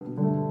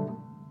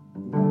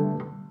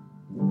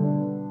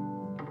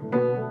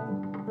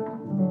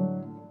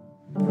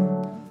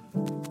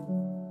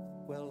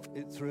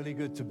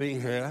Really good to be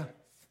here.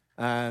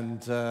 And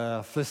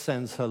Fliss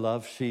sends her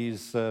love.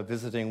 She's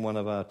visiting one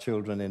of our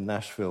children in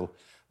Nashville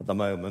at the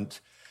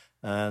moment.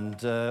 And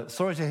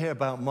sorry to hear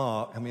about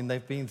Mark. I mean,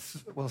 they've been,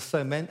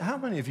 so many. How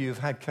many of you have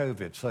had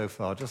COVID so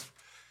far? Just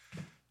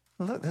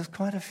look, there's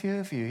quite a few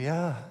of you.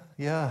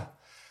 Yeah.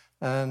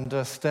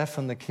 And Steph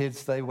and the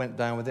kids, they went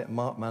down with it.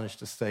 Mark managed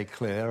to stay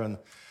clear, and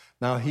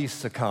now he's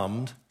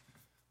succumbed.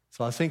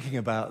 So I was thinking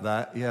about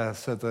that. Yeah,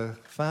 so the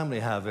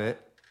family have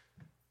it,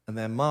 and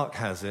then Mark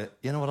has it.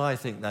 You know what I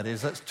think that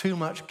is? That's too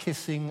much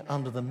kissing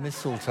under the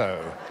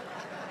mistletoe.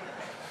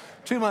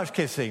 Too much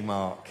kissing,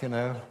 Mark, you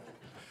know.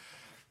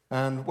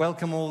 And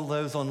welcome all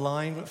those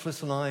online.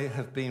 Fliss and I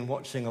have been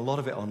watching a lot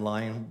of it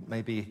online,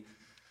 maybe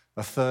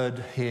a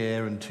third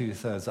here and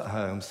 2/3 at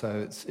home.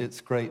 So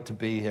it's great to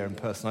be here in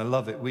person. I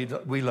love it.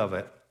 We love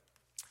it.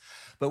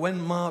 But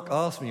when Mark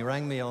asked me, he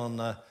rang me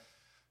on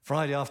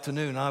Friday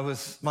afternoon, do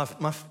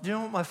you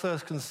know what my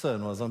first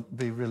concern was? I'll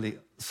be really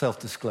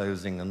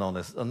self-disclosing and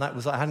honest, and that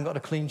was I hadn't got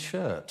a clean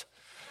shirt.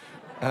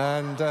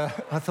 And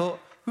I thought,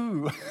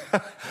 ooh.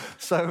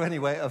 So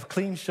anyway, a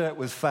clean shirt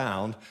was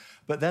found,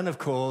 but then, of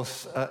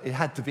course, it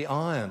had to be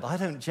ironed. I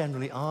don't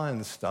generally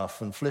iron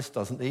stuff, and Fliss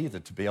doesn't either,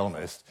 to be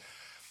honest.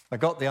 I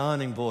got the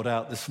ironing board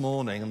out this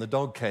morning, and the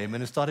dog came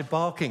in and started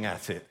barking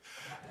at it.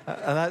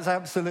 And that's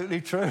absolutely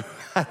true.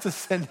 I had to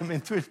send him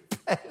into his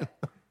pen.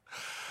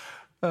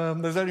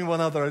 There's only one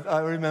other. I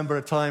remember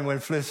a time when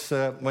Fliss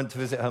went to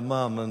visit her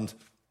mum, and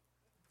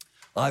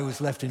I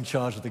was left in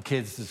charge of the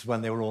kids. This is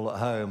when they were all at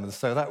home. And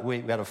so that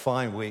week, we had a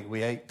fine week.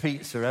 We ate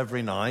pizza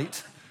every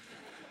night.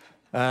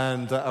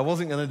 And I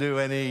wasn't going to do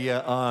any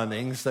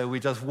ironing, so we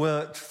just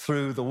worked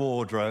through the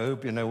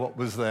wardrobe, you know, what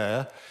was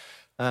there.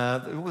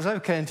 It was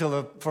okay until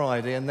the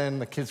Friday, and then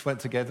the kids went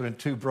together in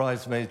 2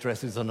 bridesmaid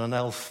dresses and an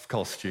elf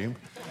costume.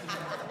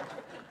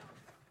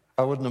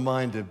 I wouldn't have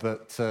minded,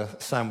 but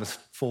Sam was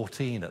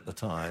 14 at the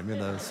time, you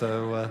know.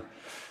 So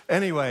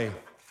anyway,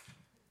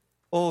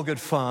 all good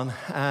fun.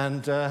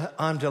 And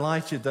I'm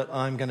delighted that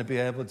I'm going to be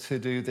able to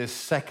do this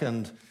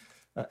second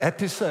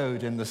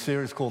episode in the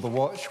series called The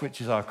Watch,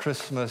 which is our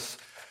Christmas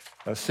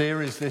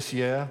series this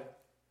year.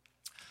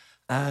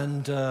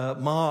 And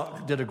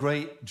Mark did a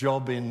great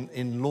job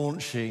in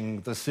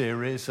launching the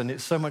series, and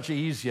it's so much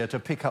easier to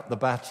pick up the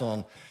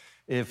baton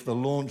if the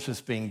launch has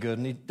been good.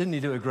 And didn't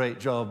he do a great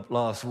job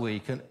last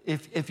week? And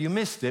if you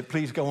missed it,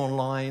 please go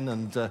online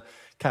and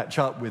catch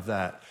up with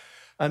that.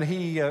 And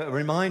he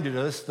reminded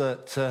us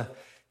that,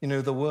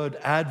 the word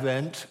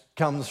Advent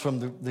comes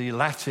from the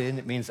Latin.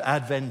 It means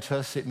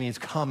adventus, it means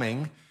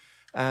coming.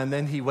 And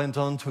then he went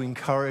on to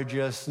encourage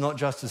us not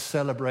just to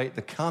celebrate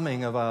the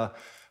coming of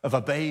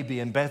a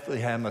baby in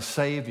Bethlehem, a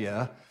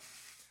savior,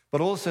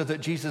 but also that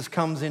Jesus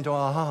comes into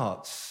our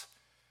hearts.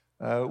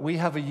 We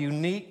have a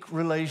unique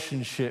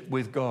relationship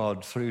with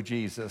God through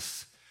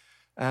Jesus.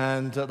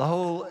 And the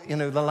whole,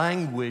 the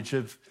language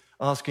of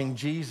asking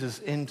Jesus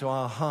into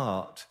our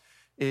heart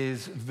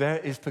is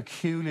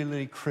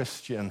peculiarly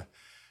Christian.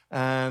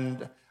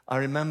 And I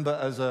remember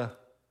as a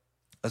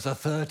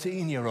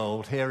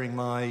 13-year-old hearing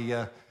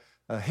my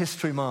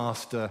history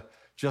master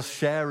just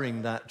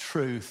sharing that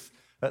truth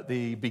at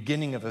the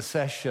beginning of a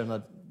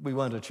session. We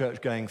weren't a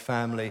church-going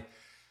family.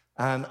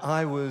 And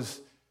I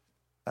was,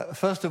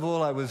 first of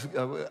all, I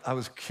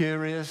was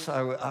curious.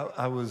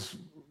 I was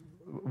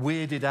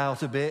weirded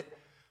out a bit.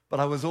 But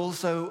I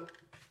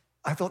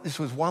thought this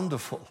was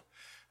wonderful.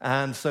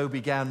 And so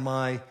began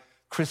my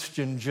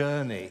Christian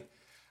journey.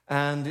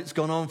 And it's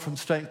gone on from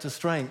strength to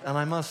strength. And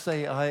I must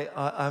say,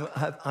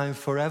 I'm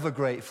forever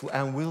grateful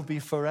and will be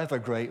forever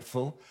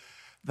grateful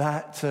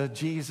that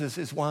Jesus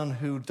is one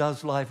who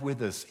does life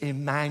with us,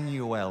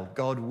 Emmanuel,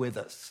 God with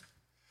us.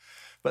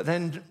 But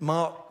then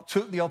Mark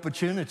took the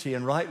opportunity,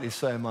 and rightly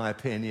so in my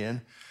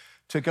opinion,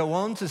 to go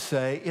on to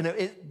say,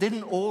 it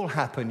didn't all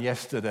happen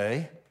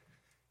yesterday.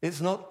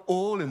 It's not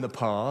all in the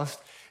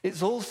past.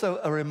 It's also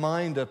a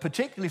reminder,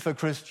 particularly for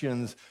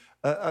Christians,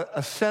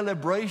 a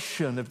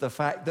celebration of the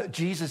fact that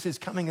Jesus is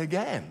coming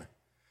again.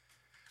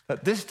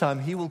 At this time,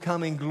 he will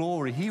come in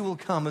glory. He will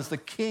come as the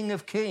King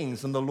of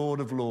Kings and the Lord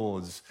of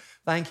Lords.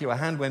 Thank you. A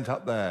hand went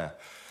up there.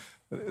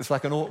 It's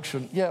like an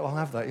auction. Yeah, I'll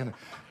have that,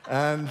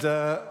 And,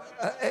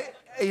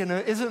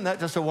 isn't that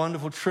just a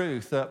wonderful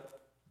truth that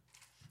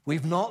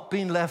we've not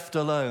been left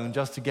alone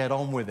just to get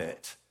on with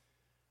it?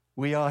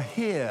 We are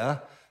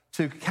here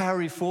to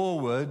carry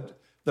forward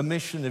the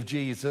mission of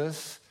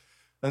Jesus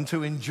and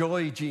to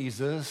enjoy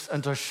Jesus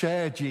and to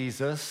share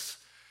Jesus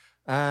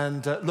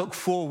and look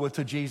forward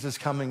to Jesus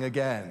coming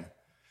again.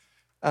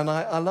 And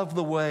I love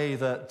the way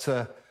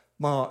that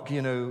Mark,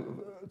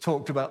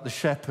 talked about the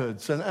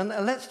shepherds. And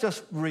let's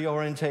just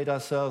reorientate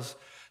ourselves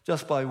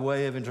just by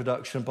way of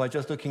introduction, by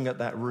just looking at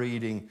that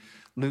reading.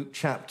 Luke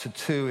chapter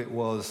 2 it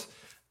was.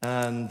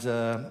 And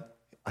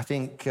I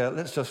think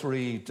let's just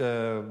read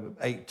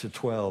 8 to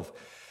 12.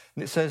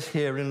 And it says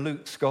here in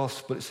Luke's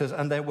gospel, it says,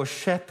 and there were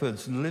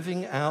shepherds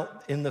living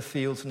out in the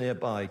fields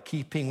nearby,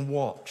 keeping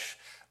watch.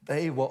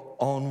 They were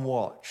on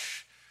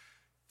watch.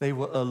 They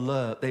were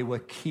alert. They were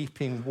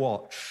keeping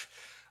watch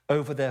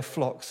over their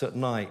flocks at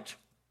night.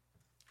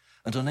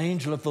 And an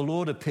angel of the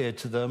Lord appeared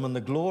to them, and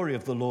the glory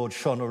of the Lord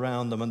shone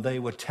around them, and they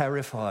were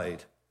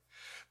terrified.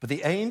 But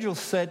the angel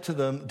said to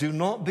them, "Do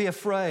not be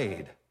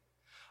afraid.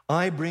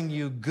 I bring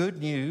you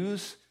good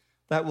news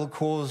that will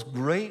cause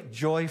great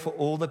joy for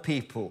all the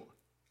people.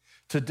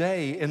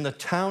 Today, in the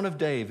town of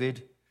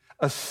David,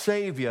 a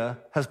Savior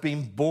has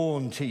been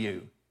born to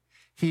you.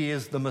 He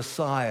is the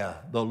Messiah,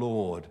 the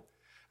Lord.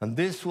 And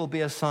this will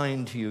be a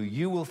sign to you.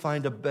 You will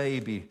find a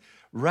baby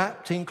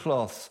wrapped in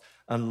cloths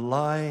and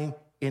lying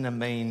in a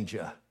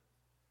manger."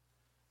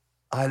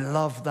 I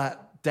love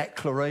that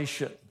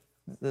declaration.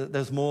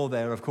 There's more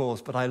there, of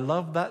course, but I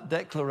love that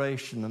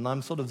declaration, and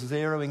I'm sort of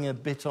zeroing a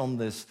bit on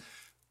this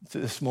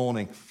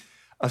morning.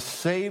 A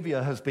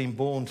Savior has been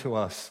born to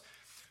us,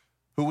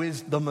 who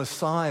is the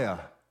Messiah,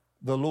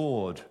 the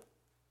Lord.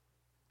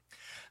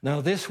 Now,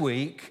 this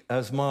week,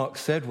 as Mark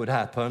said would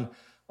happen,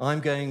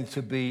 I'm going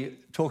to be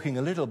talking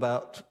a little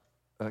about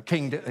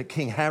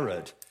King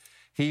Herod.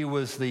 He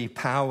was the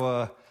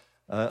power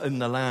in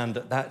the land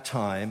at that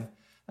time.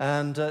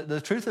 And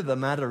the truth of the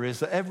matter is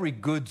that every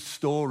good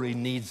story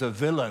needs a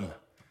villain.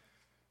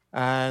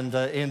 And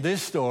in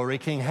this story,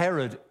 King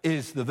Herod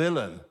is the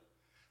villain.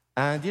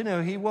 And, you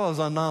know, he was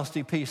a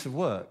nasty piece of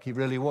work. He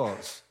really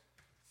was.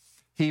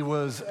 He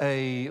was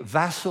a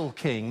vassal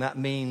king. That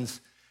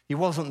means he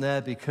wasn't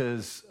there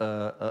because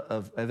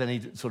of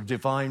any sort of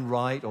divine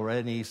right or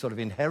any sort of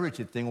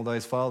inherited thing, although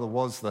his father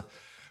was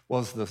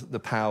the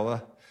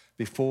power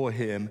before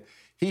him.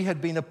 He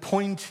had been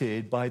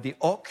appointed by the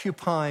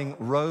occupying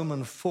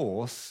Roman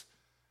force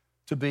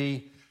to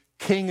be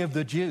King of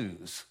the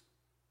Jews.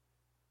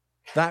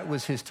 That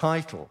was his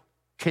title,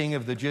 King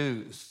of the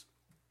Jews.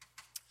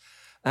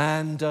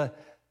 And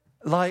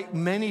like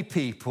many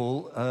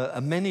people,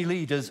 many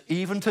leaders,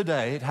 even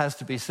today, it has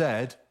to be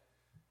said,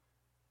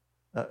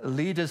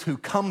 leaders who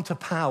come to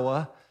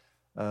power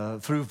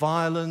through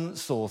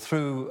violence or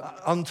through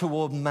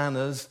untoward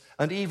manners,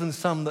 and even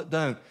some that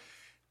don't,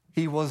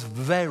 he was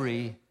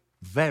very,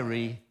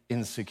 very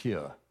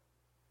insecure.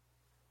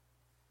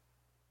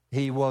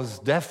 He was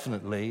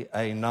definitely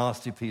a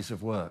nasty piece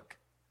of work.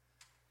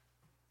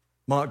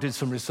 Mark did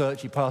some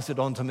research, he passed it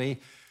on to me.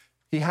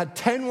 He had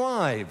 10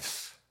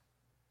 wives,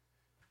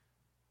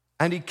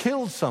 and he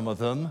killed some of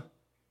them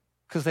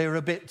because they were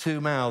a bit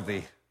too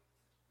mouthy.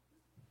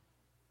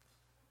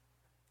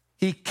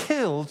 He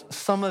killed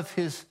some of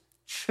his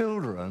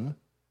children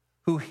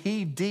who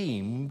he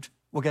deemed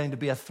were going to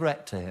be a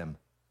threat to him.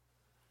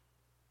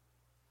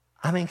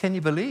 I mean, can you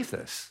believe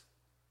this?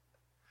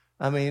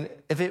 I mean,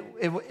 if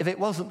it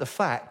wasn't the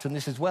fact, and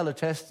this is well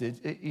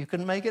attested, you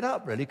couldn't make it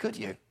up, really, could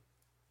you?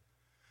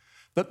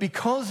 But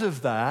because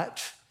of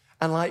that,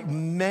 and like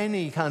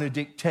many kind of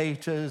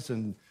dictators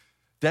and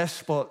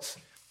despots,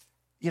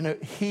 you know,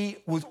 he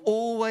was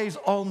always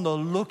on the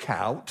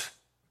lookout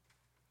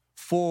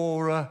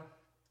for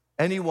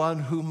anyone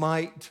who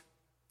might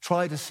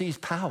try to seize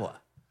power.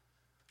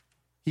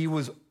 He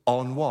was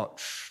on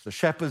watch. The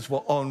shepherds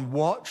were on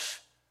watch,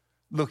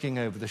 looking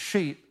over the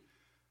sheep.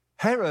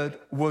 Herod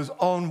was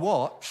on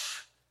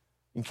watch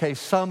in case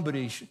some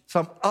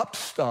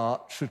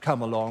upstart should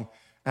come along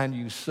and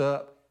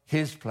usurp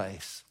his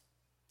place.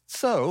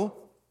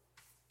 So,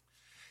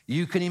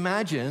 you can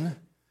imagine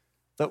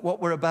that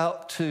what we're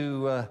about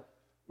to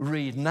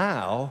read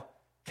now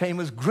came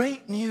as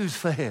great news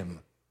for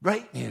him.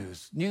 Great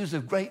news, news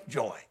of great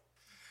joy.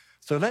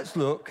 So let's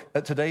look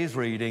at today's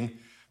reading,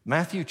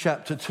 Matthew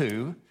chapter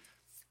 2,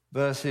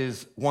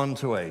 verses 1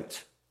 to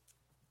 8.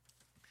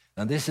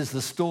 And this is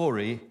the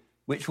story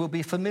which will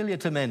be familiar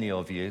to many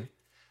of you.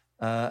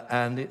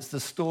 And it's the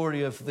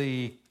story of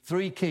the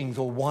three kings,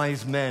 or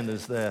wise men,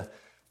 as they're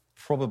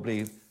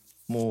probably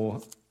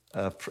more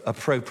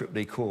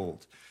appropriately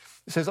called.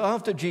 It says,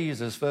 after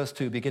Jesus, verse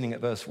 2, beginning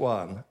at verse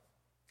 1,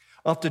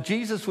 after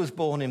Jesus was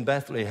born in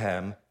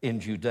Bethlehem in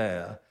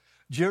Judea,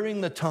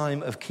 during the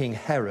time of King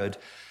Herod,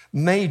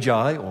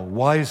 Magi, or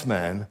wise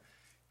men,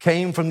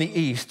 came from the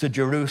east to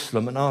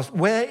Jerusalem and asked,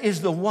 "Where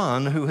is the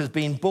one who has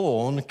been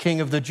born King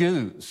of the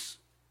Jews?"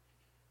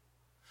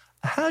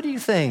 How do you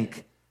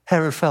think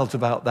Herod felt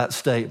about that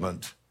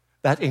statement,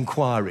 that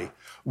inquiry?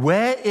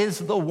 Where is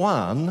the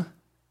one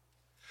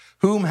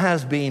whom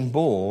has been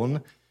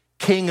born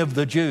King of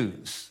the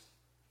Jews?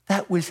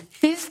 That was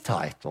his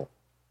title.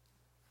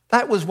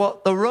 That was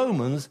what the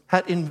Romans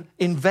had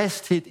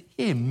invested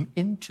him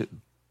into.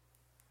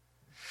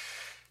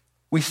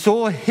 We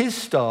saw his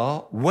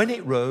star when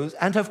it rose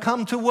and have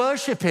come to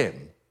worship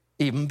him.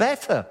 Even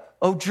better.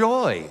 Oh,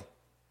 joy.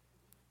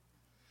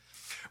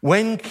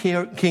 When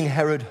King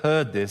Herod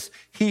heard this,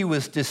 he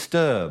was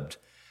disturbed,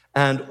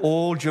 and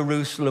all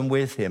Jerusalem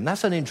with him.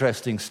 That's an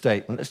interesting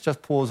statement. Let's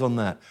just pause on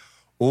that.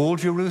 All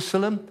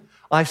Jerusalem?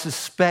 I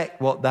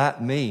suspect what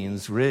that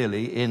means,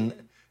 really,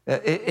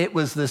 it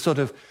was the sort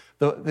of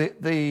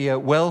the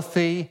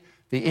wealthy,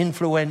 the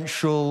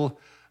influential,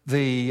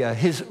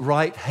 his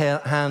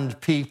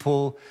right-hand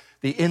people,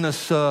 the inner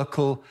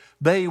circle.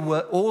 They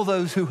were all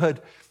those who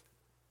had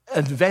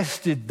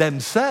invested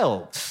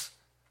themselves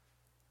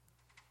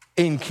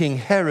in King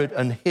Herod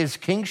and his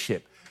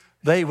kingship.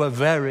 They were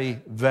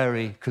very,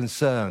 very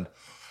concerned.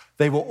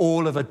 They were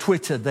all of a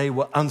twitter. They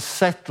were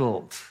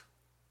unsettled.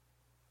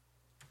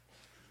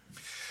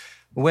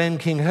 When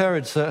King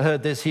Herod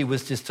heard this, he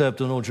was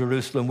disturbed, and all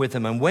Jerusalem with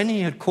him. And when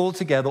he had called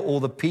together all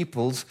the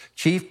people's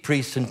chief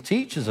priests and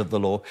teachers of the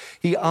law,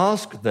 he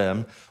asked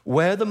them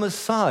where the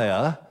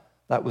Messiah,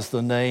 that was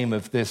the name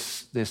of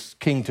this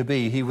king to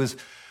be, he was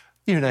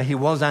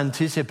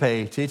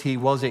anticipated, he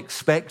was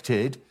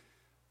expected.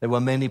 There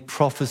were many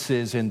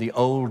prophecies in the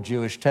Old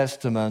Jewish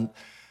Testament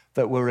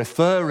that were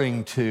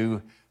referring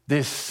to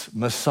this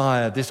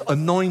Messiah, this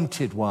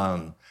anointed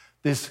one,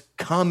 this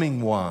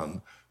coming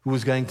one, who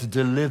was going to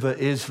deliver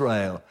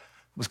Israel,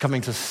 was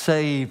coming to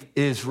save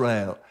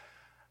Israel,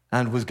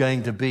 and was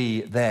going to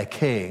be their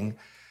king.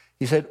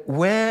 He said,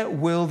 where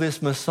will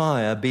this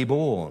Messiah be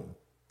born?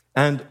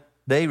 And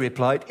they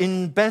replied,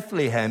 in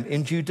Bethlehem,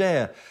 in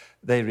Judea.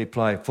 They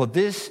replied, for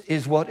this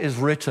is what is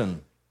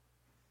written.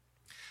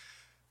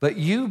 But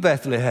you,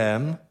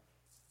 Bethlehem,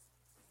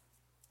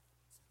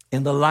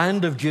 in the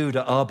land of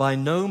Judah, are by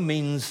no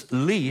means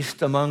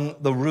least among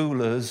the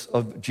rulers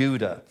of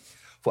Judah.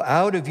 For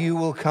out of you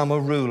will come a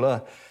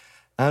ruler,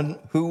 and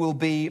who will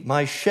be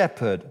my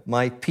shepherd,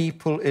 my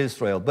people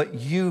Israel. But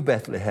you,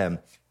 Bethlehem,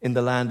 in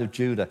the land of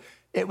Judah.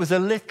 It was a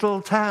little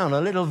town,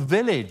 a little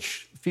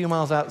village, a few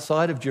miles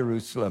outside of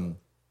Jerusalem.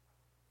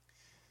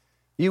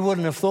 You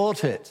wouldn't have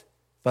thought it,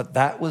 but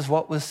that was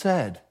what was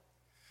said.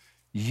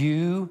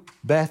 You,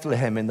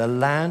 Bethlehem, in the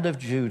land of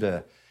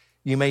Judah,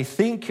 you may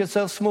think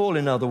yourself small,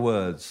 in other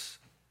words,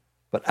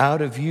 but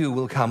out of you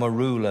will come a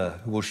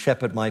ruler who will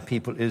shepherd my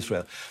people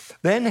Israel.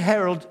 Then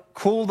Herod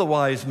called the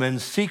wise men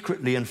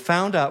secretly and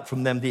found out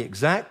from them the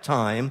exact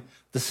time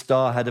the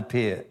star had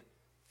appeared.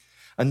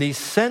 And he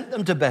sent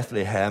them to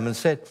Bethlehem and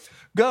said,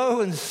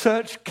 go and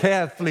search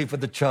carefully for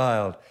the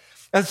child.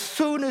 As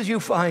soon as you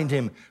find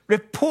him,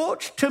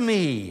 report to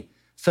me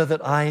so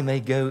that I may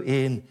go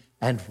in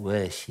and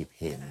worship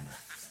him.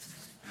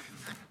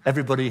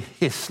 Everybody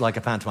hiss like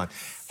a pantomime.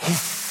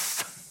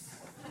 Hiss.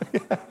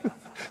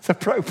 It's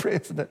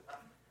appropriate, isn't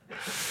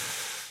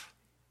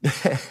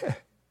it?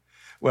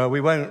 Well,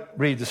 we won't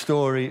read the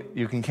story.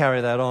 You can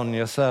carry that on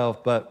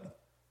yourself. But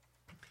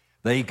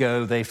they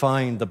go, they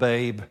find the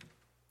babe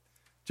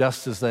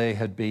just as they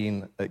had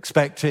been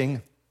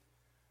expecting.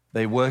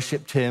 They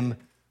worshipped him.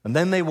 And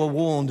then they were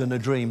warned in a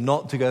dream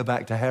not to go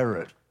back to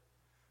Herod.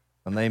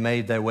 And they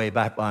made their way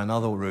back by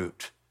another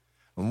route.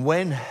 And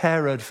when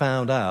Herod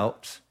found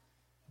out,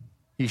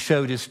 he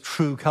showed his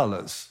true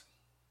colors.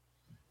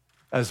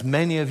 As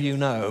many of you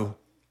know,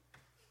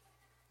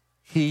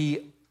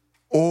 he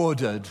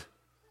ordered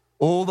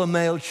all the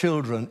male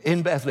children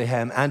in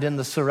Bethlehem and in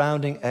the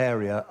surrounding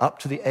area up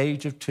to the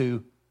age of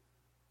 2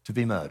 to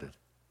be murdered.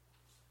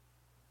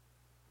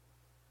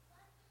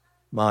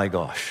 My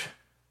gosh.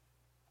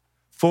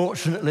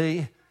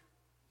 Fortunately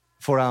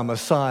for our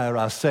Messiah,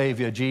 our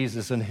Savior,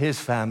 Jesus, and his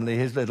family,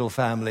 his little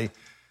family,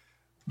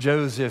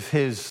 Joseph,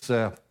 his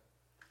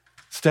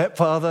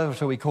stepfather,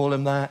 shall we call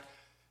him that,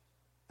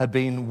 had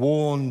been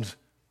warned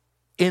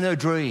in a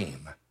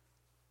dream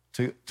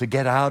to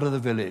get out of the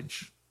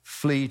village,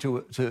 flee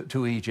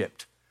to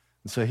Egypt.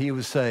 And so he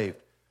was saved.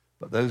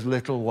 But those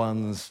little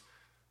ones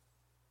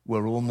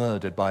were all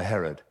murdered by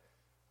Herod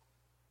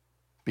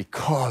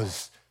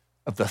because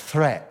of the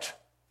threat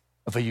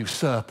of a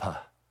usurper,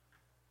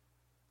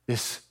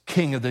 this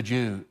king of the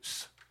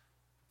Jews,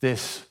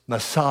 this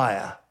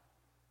Messiah,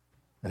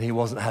 and he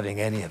wasn't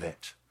having any of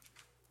it.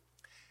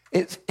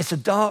 It's a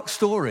dark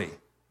story.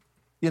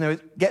 You know,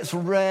 it gets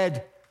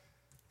read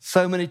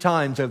so many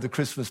times over the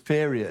Christmas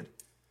period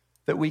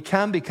that we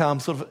can become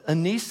sort of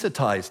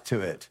anesthetized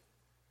to it.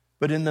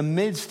 But in the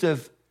midst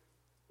of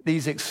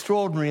these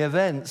extraordinary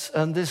events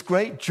and this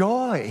great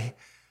joy,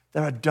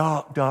 there are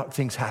dark, dark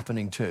things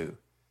happening too.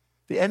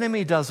 The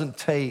enemy doesn't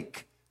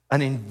take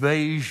an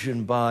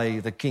invasion by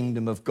the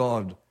kingdom of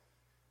God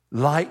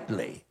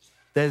lightly.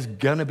 There's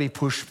going to be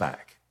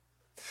pushback.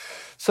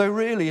 So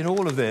really, in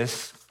all of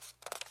this,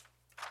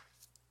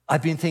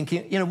 I've been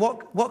thinking, you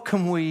know,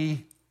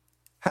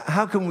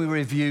 how can we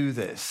review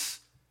this?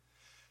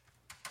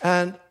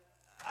 And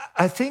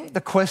I think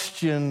the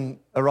question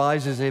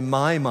arises in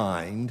my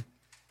mind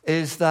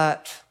is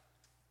that,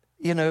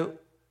 you know,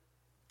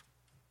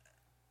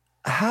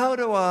 how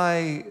do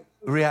I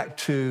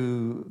react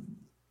to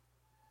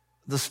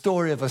the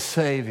story of a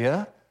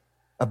Savior,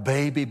 a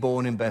baby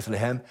born in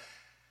Bethlehem,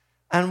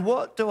 and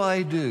what do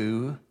I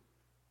do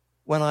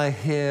when I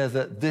hear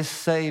that this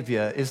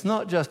Savior is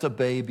not just a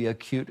baby, a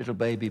cute little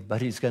baby,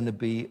 but he's going to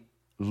be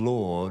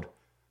Lord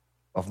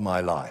of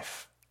my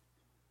life?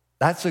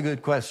 That's a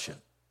good question.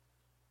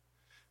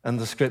 And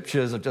the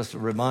scriptures are just a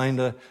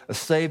reminder, a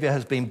Savior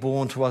has been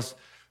born to us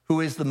who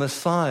is the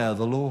Messiah,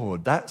 the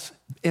Lord. That's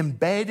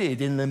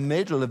embedded in the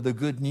middle of the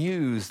good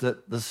news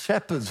that the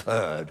shepherds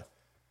heard.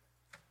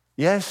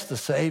 Yes, the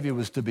Savior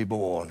was to be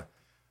born,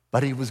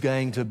 but he was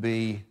going to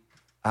be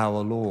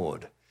our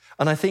Lord.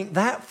 And I think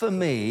that for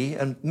me,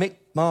 and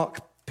Mark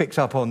picked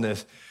up on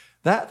this,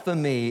 that for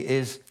me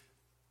is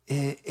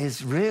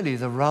really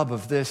the rub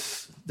of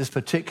this this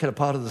particular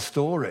part of the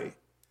story.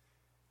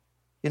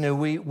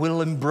 We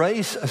will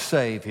embrace a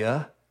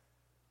Savior,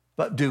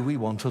 but do we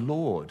want a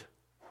Lord?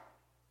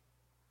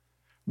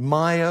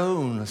 My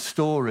own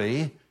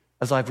story,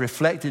 as I've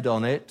reflected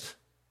on it,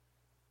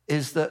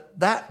 is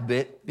that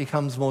bit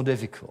becomes more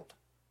difficult.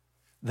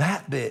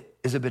 That bit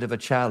is a bit of a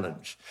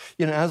challenge.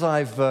 As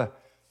I've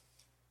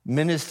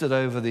ministered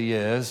over the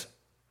years,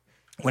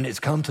 when it's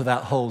come to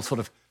that whole sort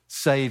of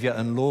Savior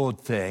and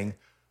Lord thing,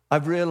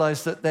 I've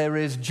realized that there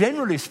is,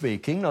 generally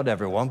speaking, not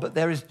everyone, but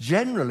there is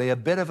generally a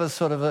bit of a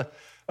sort of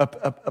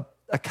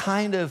a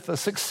kind of a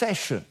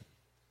succession.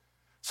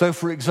 So,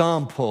 for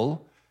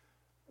example,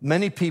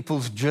 many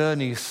people's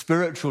journey,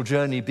 spiritual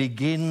journey,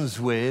 begins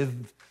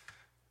with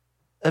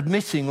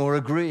admitting or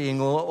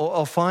agreeing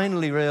or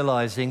finally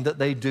realizing that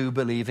they do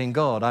believe in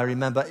God. I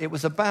remember I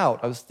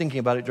was thinking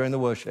about it during the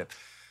worship,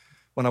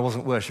 when I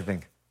wasn't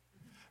worshiping,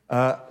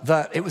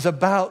 that it was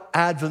about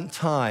Advent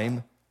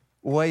time,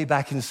 way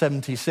back in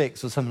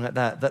 76 or something like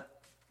that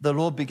the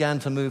Lord began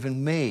to move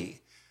in me.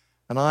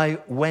 And I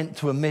went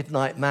to a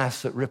midnight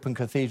mass at Ripon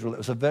Cathedral. It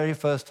was the very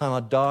first time I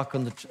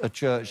darkened a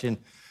church in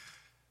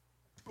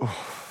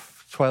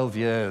 12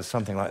 years,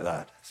 something like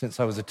that, since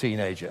I was a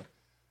teenager.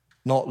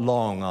 Not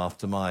long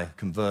after my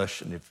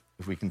conversion,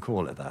 if we can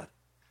call it that.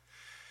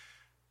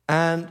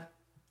 And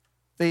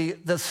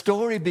the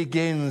story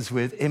begins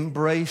with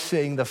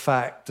embracing the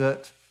fact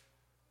that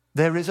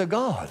there is a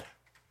God.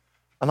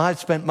 And I'd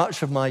spent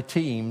much of my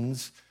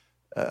teens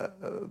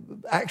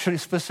actually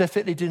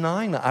specifically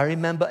denying that. I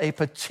remember a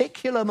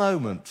particular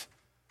moment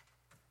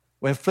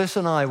when Fliss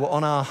and I were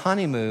on our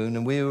honeymoon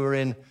and we were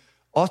in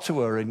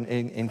Ottawa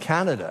in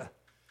Canada.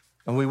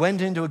 And we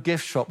went into a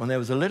gift shop and there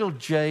was a little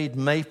jade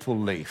maple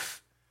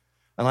leaf.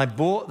 And I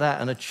bought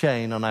that and a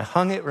chain and I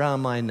hung it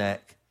around my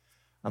neck.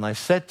 And I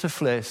said to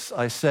Fliss,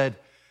 I said,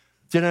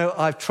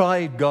 I've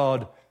tried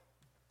God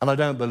and I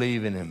don't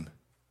believe in him.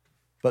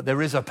 But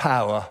there is a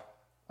power.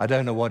 I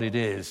don't know what it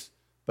is.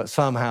 But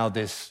somehow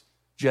this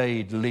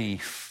jade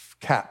leaf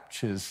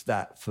captures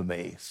that for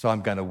me. So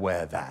I'm going to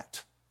wear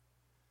that.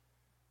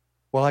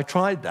 Well, I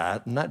tried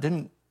that and that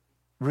didn't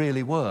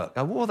really work.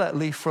 I wore that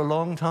leaf for a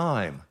long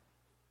time.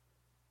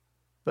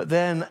 But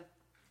then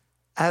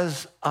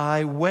as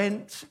I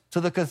went to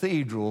the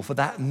cathedral for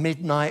that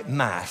midnight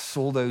mass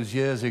all those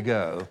years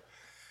ago,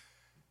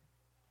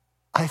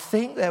 I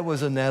think there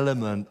was an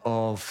element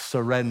of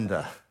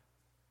surrender,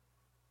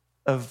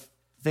 of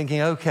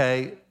thinking,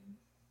 okay,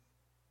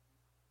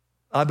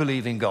 I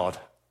believe in God.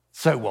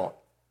 So what?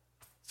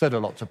 So do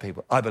lots of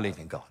people. I believe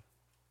in God.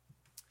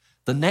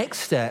 The next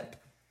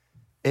step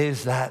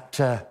is that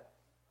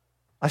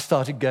I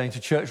started going to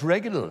church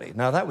regularly.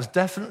 Now, that was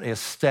definitely a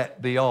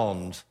step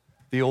beyond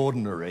the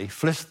ordinary.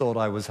 Fliss thought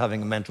I was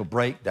having a mental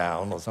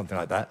breakdown or something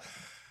like that.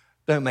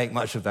 Don't make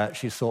much of that.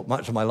 She thought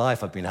much of my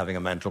life I've been having a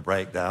mental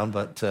breakdown.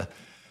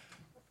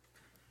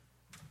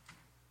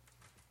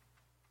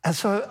 And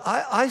so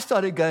I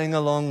started going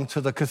along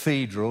to the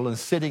cathedral and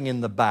sitting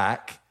in the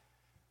back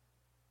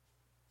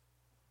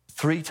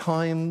 3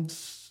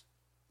 times,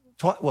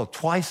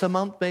 twice a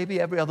month,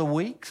 maybe every other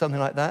week, something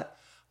like that.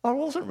 I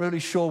wasn't really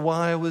sure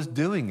why I was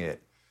doing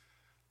it.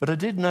 But I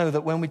did know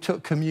that when we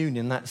took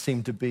communion, that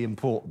seemed to be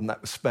important,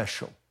 that was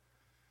special.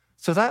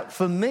 So that,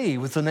 for me,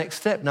 was the next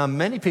step. Now,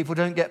 many people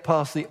don't get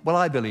past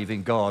I believe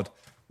in God.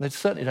 They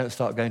certainly don't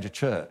start going to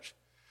church.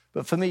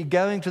 But for me,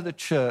 going to the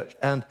church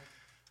and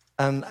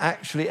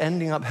actually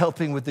ending up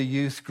helping with the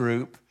youth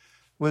group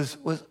was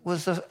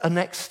a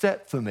next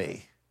step for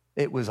me.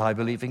 It was, I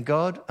believe in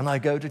God, and I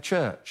go to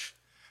church.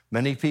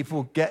 Many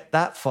people get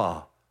that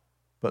far,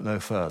 but no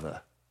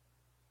further.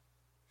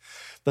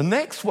 The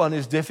next one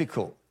is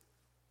difficult.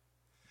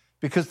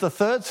 Because the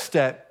third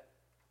step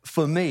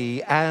for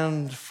me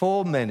and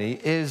for many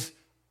is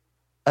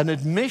an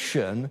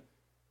admission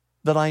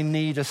that I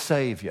need a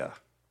Savior.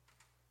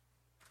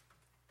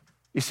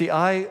 You see,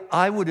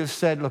 I would have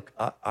said, look,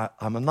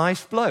 I'm a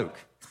nice bloke.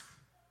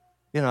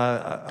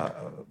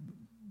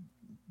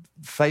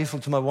 Faithful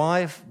to my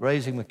wife,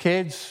 raising my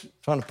kids,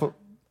 trying to put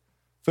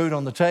food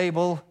on the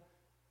table,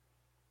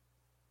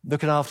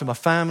 looking after my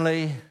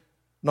family,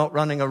 not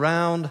running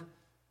around,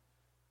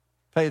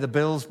 pay the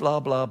bills,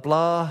 blah, blah,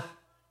 blah.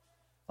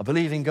 I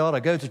believe in God. I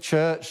go to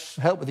church,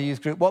 help with the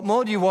youth group. What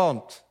more do you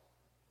want?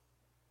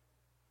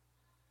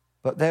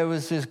 But there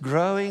was this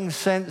growing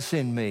sense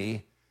in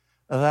me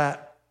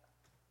that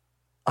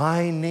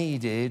I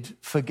needed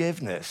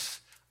forgiveness.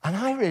 And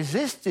I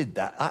resisted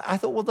that. I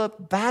thought, well, the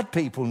bad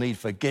people need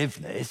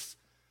forgiveness.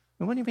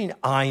 And what do you mean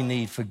I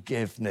need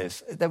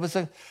forgiveness? There was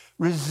a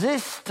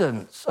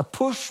resistance, a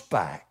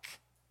pushback.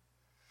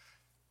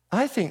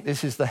 I think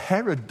this is the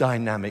Herod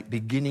dynamic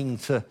beginning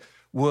to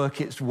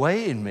work its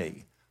way in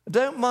me. I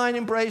don't mind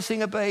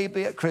embracing a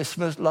baby at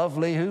Christmas,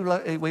 lovely.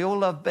 We all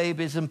love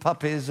babies and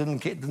puppies and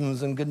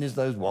kittens and goodness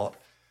knows what.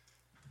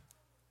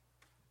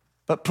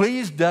 But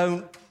please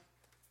don't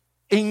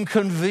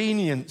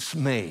inconvenience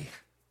me.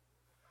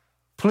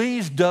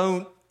 Please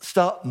don't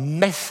start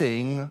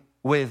messing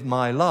with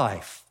my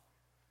life.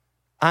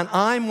 And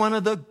I'm one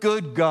of the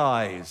good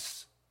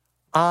guys.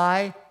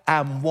 I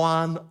am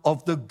one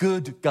of the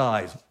good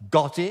guys.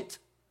 Got it?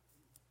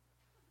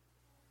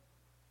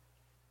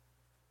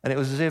 And it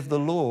was as if the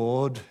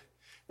Lord,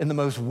 in the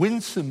most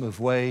winsome of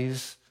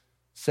ways,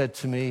 said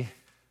to me,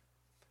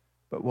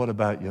 but what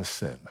about your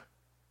sin?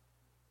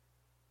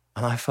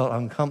 And I felt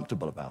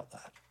uncomfortable about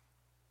that.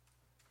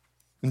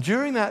 And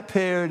during that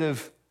period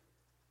of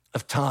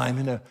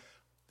time,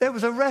 there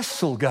was a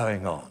wrestle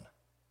going on.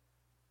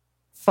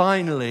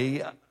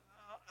 Finally,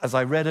 as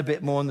I read a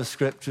bit more in the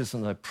scriptures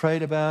and I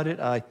prayed about it,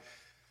 I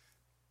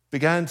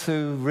began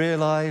to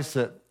realize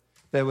that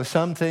there were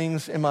some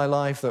things in my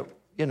life that,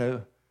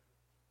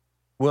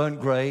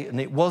 weren't great,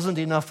 and it wasn't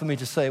enough for me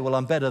to say, well,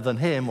 I'm better than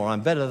him, or I'm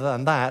better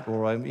than that,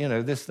 or I'm,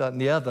 this, that, and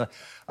the other.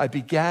 I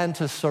began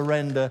to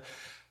surrender,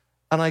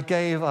 and I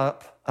gave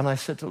up, and I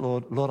said to the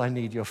Lord, I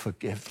need your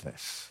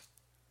forgiveness.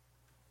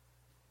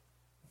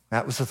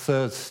 That was the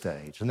third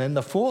stage. And then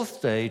the fourth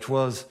stage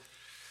was,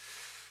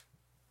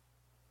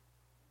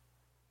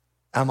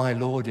 am I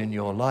Lord in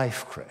your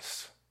life,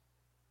 Chris?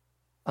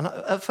 And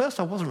at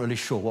first I wasn't really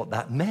sure what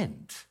that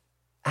meant.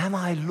 Am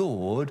I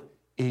Lord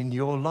in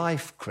your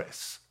life,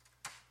 Chris?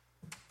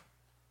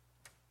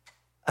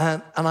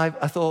 And I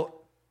thought,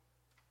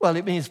 well,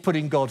 it means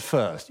putting God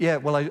first.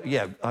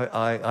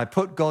 I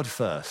put God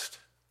first.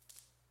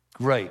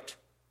 Great.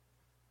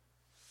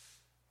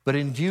 But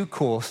in due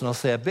course, and I'll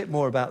say a bit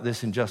more about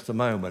this in just a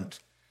moment,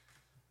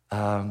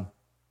 I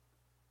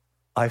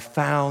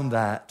found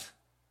that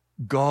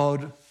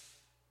God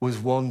was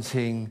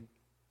wanting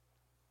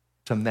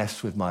to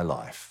mess with my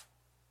life.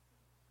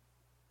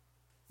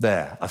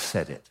 There, I've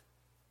said it.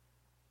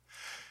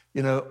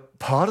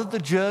 Part of the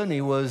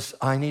journey was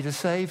I need a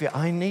savior.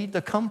 I need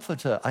the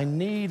comforter. I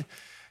need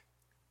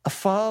a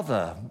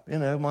father.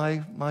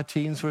 My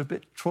teens were a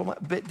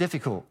bit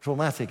difficult,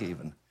 traumatic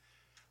even.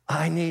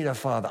 I need a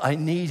father. I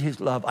need his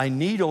love. I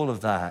need all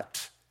of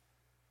that.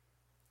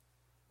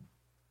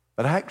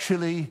 But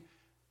actually,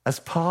 as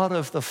part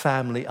of the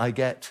family, I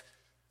get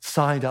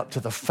signed up to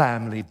the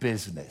family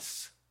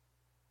business.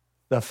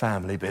 The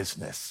family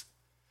business.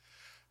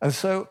 And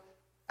so,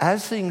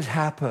 as things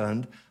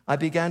happened, I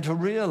began to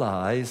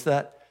realize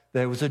that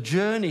there was a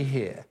journey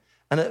here.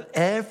 And at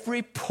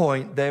every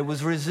point, there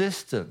was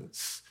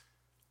resistance.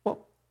 What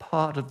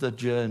part of the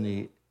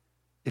journey,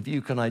 if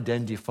you can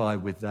identify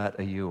with that,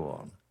 are you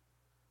on?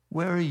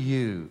 Where are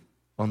you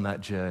on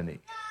that journey?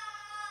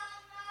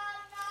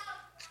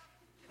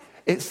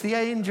 It's the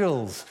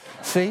angels.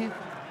 See?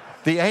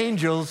 The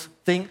angels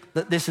think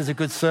that this is a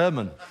good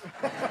sermon.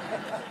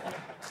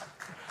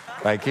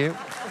 Thank you.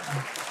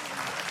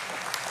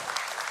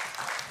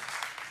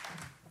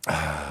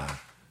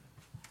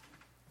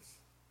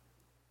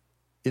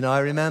 I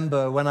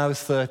remember when I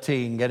was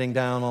 13, getting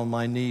down on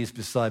my knees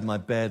beside my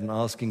bed and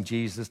asking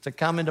Jesus to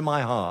come into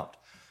my heart.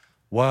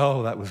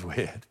 Wow, that was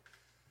weird.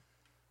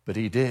 But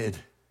he did.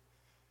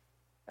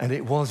 And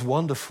it was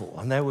wonderful.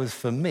 And there was,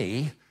 for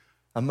me,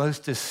 a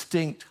most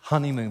distinct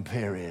honeymoon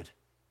period.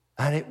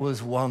 And it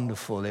was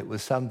wonderful. It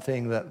was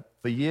something that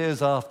for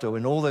years after,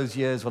 in all those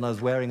years when I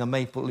was wearing a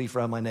maple leaf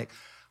around my neck,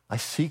 I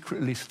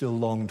secretly still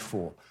longed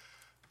for.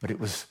 But it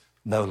was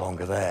no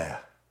longer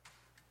there.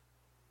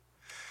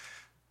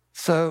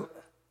 So,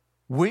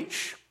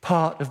 which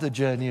part of the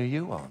journey are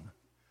you on?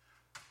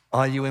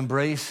 Are you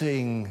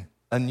embracing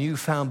a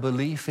newfound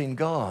belief in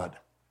God?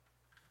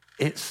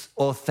 It's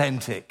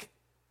authentic.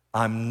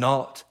 I'm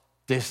not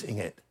dissing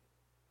it.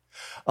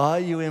 Are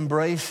you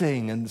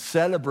embracing and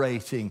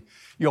celebrating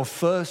your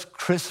first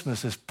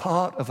Christmas as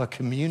part of a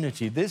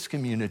community, this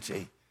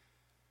community?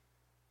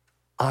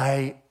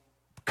 I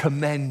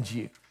commend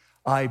you.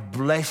 I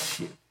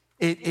bless you.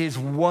 It is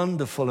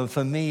wonderful, and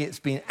for me, it's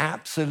been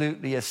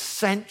absolutely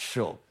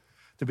essential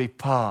to be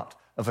part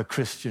of a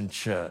Christian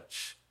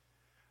church.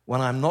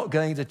 When I'm not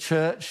going to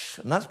church,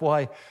 and that's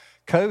why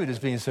COVID has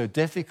been so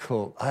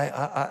difficult,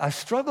 I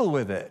struggle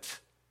with it.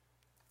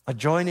 I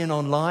join in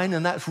online,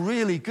 and that's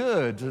really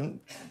good,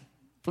 and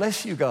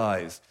bless you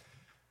guys.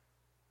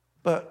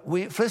 But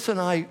Fliss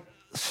and I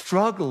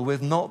struggle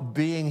with not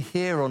being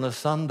here on a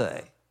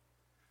Sunday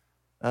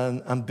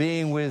and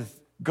being with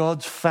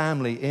God's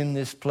family in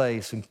this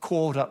place and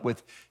caught up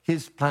with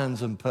his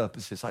plans and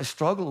purposes. I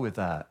struggle with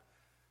that.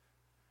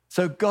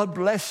 So God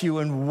bless you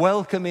and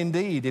welcome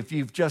indeed if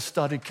you've just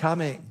started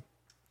coming.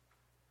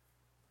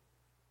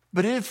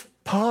 But if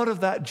part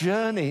of that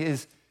journey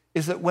is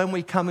that when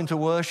we come into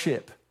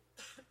worship,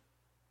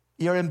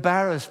 you're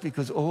embarrassed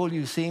because all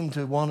you seem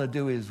to want to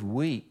do is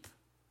weep,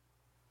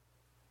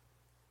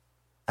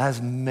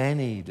 as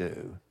many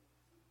do,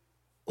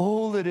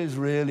 all that is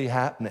really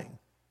happening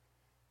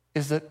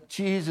is that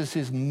Jesus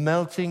is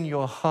melting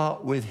your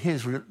heart with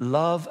his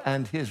love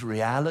and his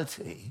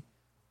reality.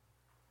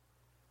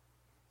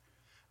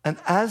 And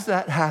as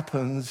that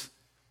happens,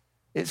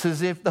 it's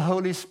as if the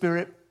Holy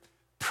Spirit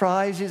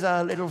prizes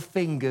our little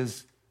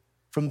fingers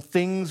from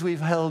things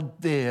we've held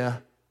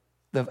dear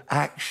that have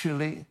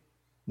actually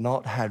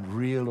not had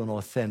real and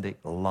authentic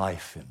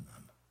life in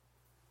them.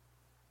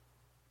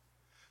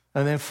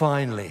 And then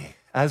finally,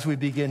 as we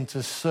begin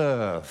to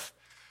serve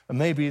And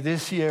maybe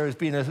this year has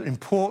been an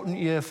important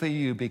year for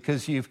you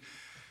because you've,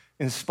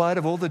 in spite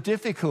of all the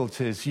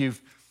difficulties,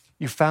 you've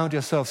found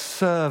yourself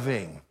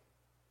serving.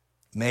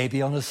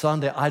 Maybe on a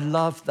Sunday. I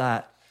love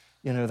that,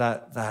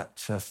 that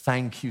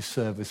thank you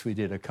service we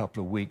did a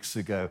couple of weeks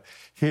ago,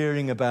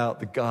 hearing about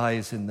the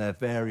guys in their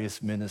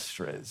various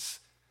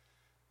ministries,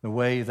 the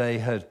way they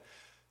had,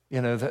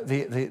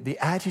 the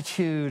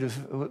attitude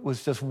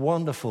was just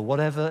wonderful.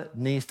 Whatever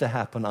needs to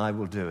happen, I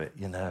will do it,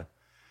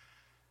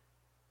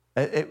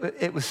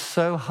 It was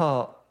so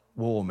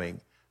heartwarming.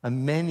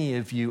 And many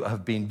of you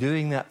have been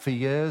doing that for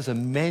years,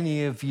 and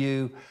many of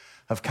you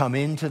have come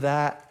into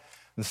that,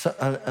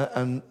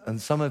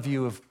 and some of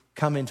you have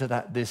come into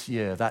that this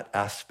year, that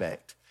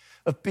aspect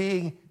of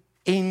being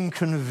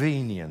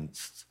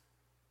inconvenienced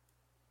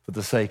for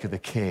the sake of the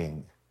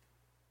King.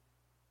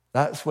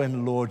 That's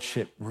when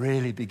lordship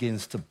really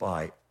begins to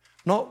bite.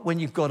 Not when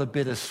you've got a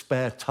bit of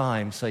spare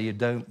time so you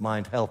don't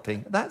mind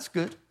helping. That's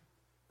good.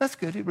 That's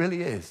good, it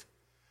really is.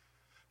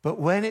 But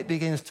when it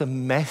begins to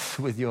mess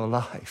with your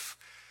life,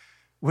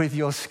 with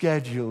your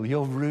schedule,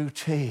 your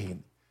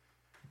routine,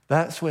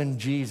 that's when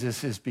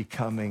Jesus is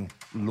becoming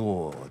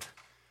Lord.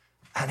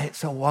 And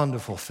it's a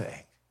wonderful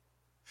thing.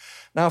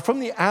 Now, from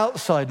the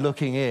outside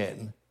looking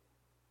in,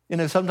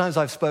 sometimes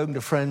I've spoken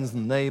to friends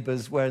and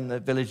neighbors where in the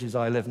villages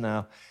I live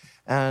now,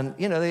 and,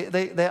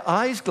 their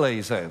eyes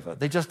glaze over.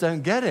 They just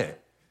don't get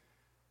it.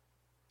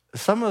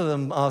 Some of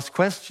them ask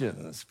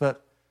questions,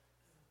 but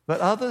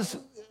others,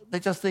 they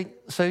just think,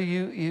 so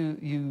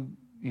you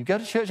go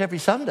to church every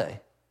Sunday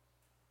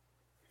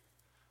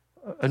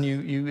and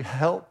you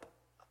help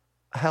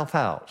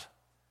out.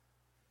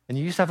 And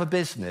you used to have a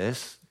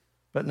business,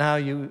 but now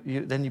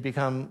then you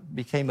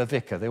became a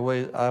vicar.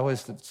 I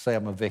always say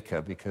I'm a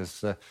vicar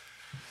because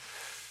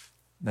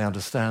they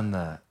understand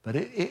that. But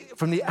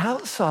from the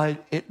outside,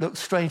 it looks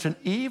strange. And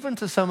even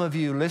to some of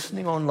you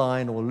listening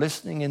online or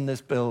listening in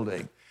this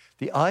building,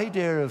 the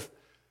idea of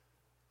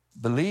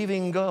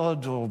believing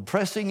God or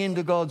pressing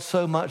into God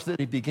so much that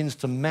He begins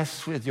to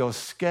mess with your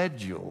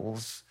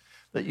schedules,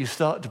 that you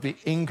start to be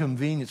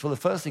inconvenienced. Well, the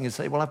first thing is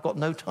say, well, I've got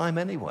no time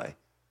anyway.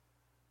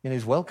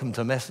 He's welcome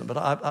to mess, but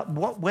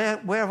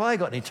where have I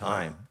got any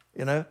time,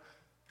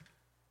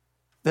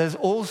 There's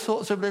all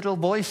sorts of little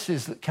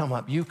voices that come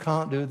up. You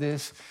can't do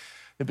this.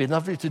 It'd be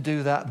lovely to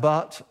do that,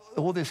 but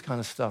all this kind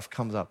of stuff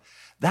comes up.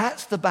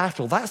 That's the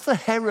battle. That's the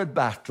Herod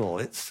battle.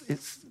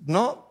 It's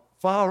not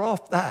far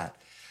off that.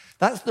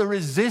 That's the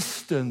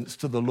resistance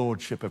to the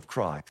lordship of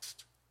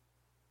Christ.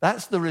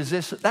 That's the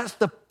resistance. That's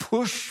the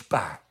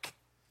pushback.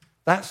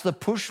 That's the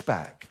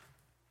pushback.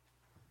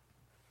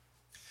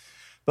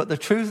 But the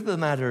truth of the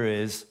matter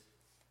is,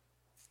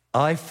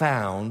 I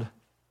found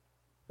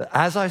that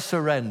as I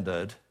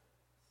surrendered,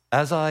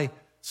 as I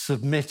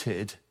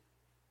submitted,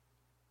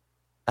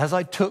 as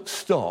I took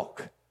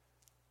stock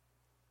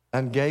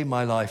and gave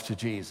my life to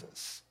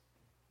Jesus,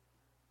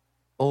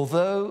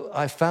 although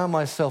I found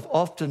myself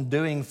often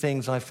doing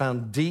things I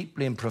found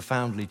deeply and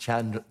profoundly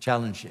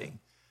challenging,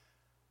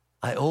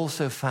 I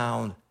also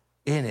found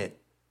in it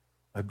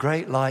a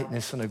great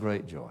lightness and a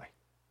great joy.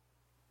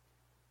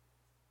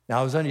 Now,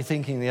 I was only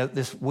thinking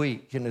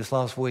this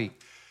last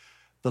week,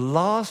 the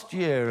last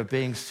year of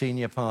being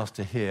senior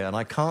pastor here, and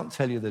I can't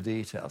tell you the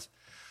details,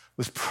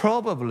 was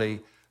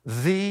probably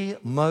the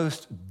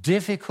most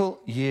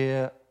difficult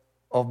year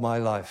of my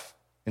life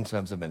in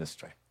terms of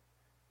ministry.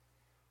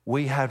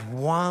 We had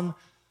one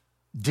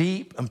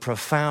deep and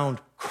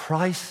profound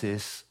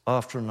crisis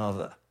after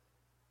another.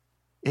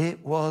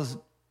 It was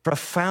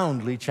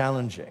profoundly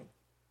challenging.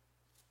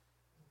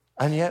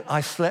 And yet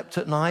I slept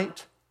at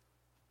night.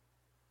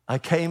 I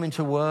came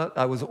into work.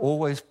 I was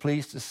always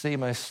pleased to see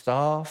my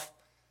staff.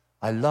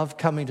 I loved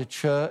coming to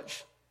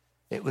church.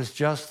 It was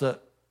just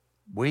that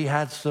we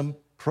had some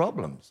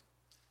problems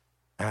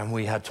and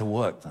we had to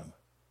work them.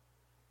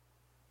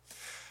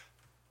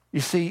 You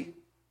see,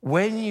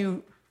 when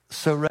you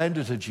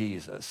surrender to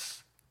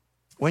Jesus,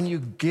 when you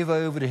give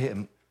over to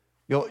him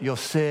your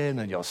sin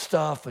and your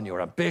stuff and your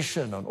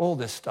ambition and all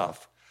this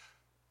stuff,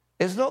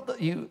 it's not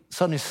that you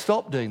suddenly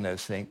stop doing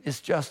those things.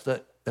 It's just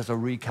that there's a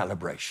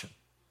recalibration.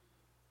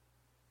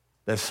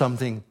 There's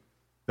something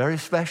very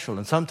special.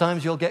 And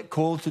sometimes you'll get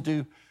called to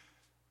do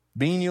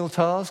menial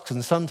tasks,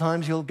 and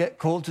sometimes you'll get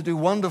called to do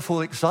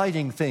wonderful,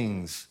 exciting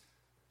things.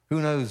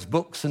 Who knows,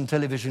 books and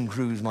television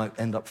crews might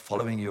end up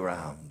following you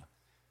around.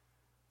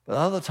 But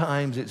other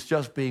times it's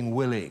just being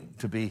willing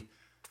to be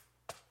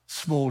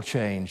small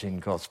change in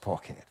God's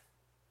pocket,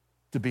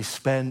 to be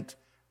spent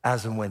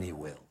as and when he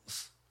wills.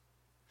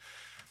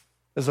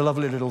 There's a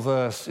lovely little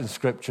verse in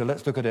Scripture.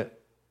 Let's look at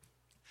it.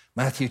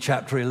 Matthew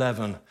chapter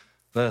 11,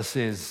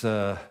 verses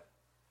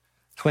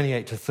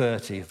 28 to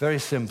 30. Very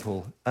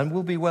simple and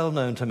will be well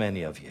known to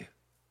many of you.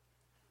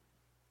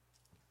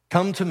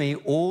 Come to me,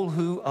 all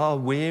who are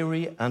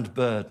weary and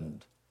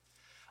burdened,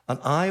 and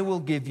I will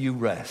give you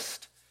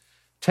rest.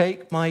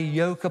 Take my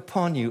yoke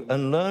upon you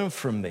and learn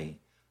from me,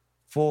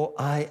 for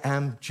I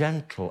am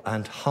gentle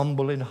and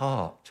humble in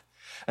heart,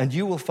 and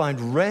you will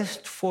find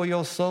rest for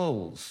your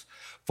souls.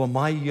 For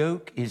my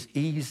yoke is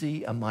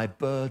easy and my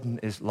burden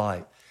is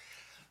light.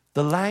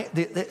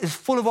 It's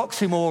full of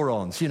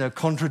oxymorons,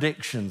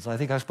 contradictions. I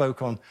think I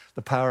spoke on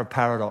the power of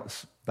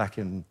paradox back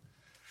in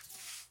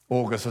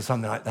August or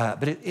something like that.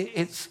 But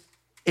it's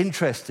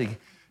interesting.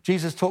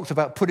 Jesus talks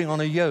about putting on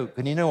a yoke,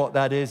 and you know what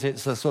that is?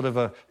 It's a sort of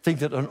a thing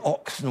that an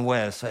oxen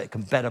wears so it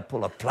can better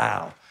pull a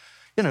plow.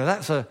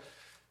 That's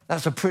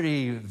a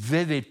pretty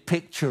vivid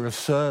picture of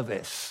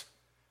service.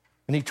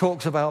 And he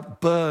talks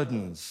about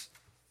burdens,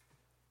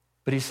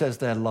 but he says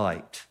they're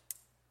light.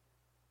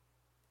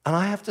 And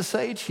I have to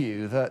say to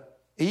you that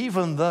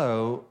even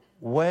though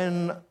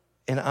when,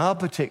 in our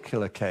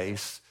particular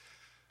case,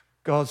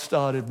 God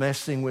started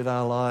messing with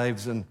our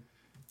lives and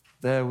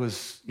there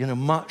was,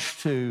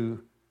 much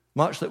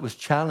that was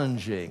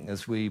challenging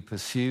as we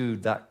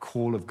pursued that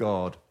call of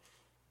God,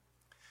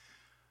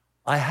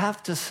 I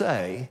have to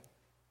say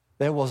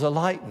there was a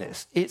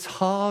lightness. It's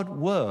hard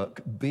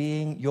work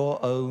being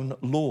your own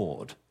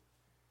Lord.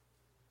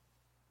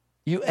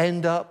 You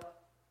end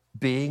up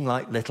being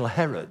like little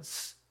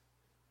Herods.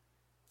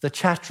 The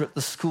chatter at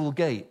the school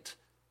gate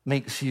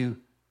makes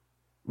you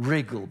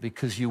wriggle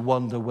because you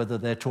wonder whether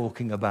they're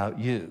talking about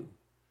you.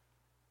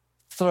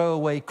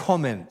 Throwaway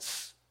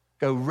comments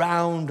go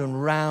round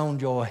and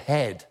round your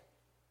head.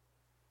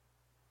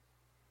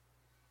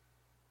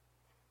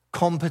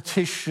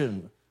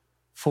 Competition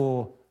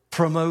for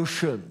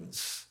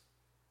promotions,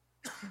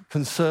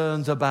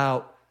 concerns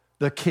about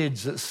the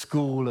kids at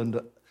school and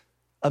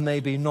a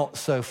maybe not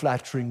so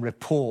flattering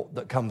report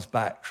that comes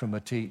back from a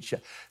teacher.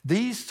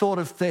 These sort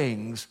of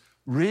things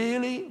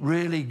really,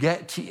 really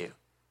get to you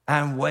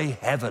and weigh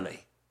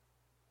heavily.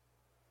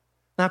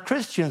 Now,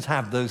 Christians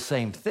have those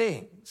same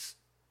things.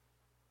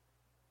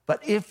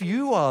 But if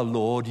you are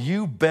Lord,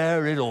 you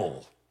bear it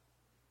all.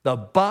 The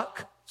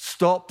buck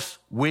stops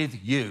with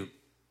you.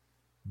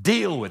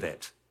 Deal with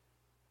it.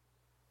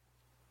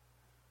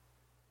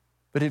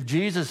 But if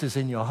Jesus is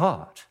in your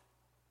heart,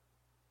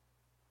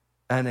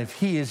 and if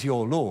he is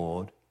your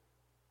Lord,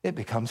 it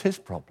becomes his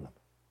problem.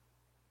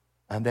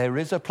 And there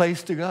is a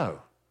place to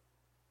go.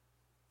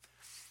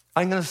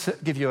 I'm going to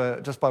give you,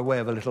 just by way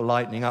of a little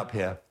lightening up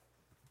here,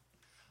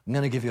 I'm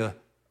going to give you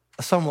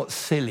a somewhat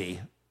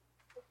silly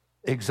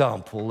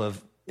example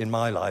of, in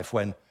my life,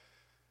 when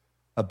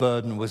a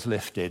burden was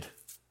lifted.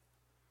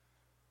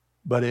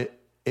 But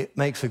it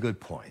makes a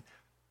good point.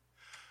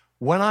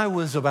 When I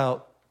was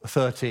about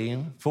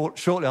 13,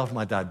 shortly after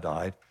my dad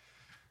died,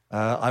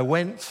 I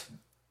went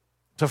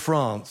to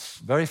France.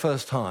 Very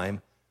first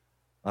time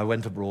I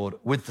went abroad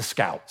with the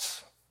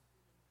Scouts.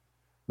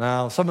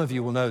 Now, some of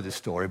you will know this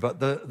story, but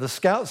the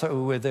Scouts that we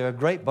were with, they were a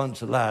great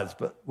bunch of lads,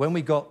 but when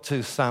we got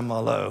to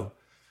Saint-Malo,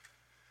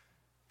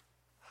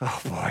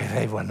 oh boy,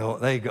 they were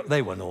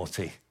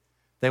naughty.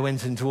 They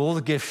went into all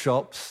the gift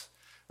shops,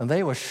 and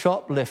they were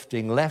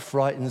shoplifting left,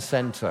 right, and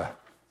center.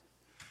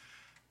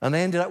 And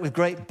they ended up with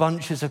great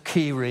bunches of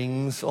key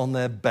rings on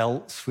their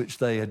belts, which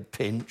they had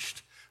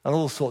pinched, and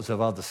all sorts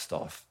of other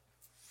stuff.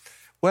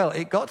 Well,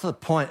 it got to the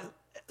point,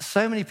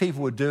 so many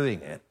people were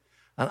doing it,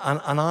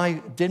 and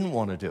I didn't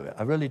want to do it.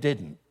 I really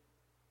didn't.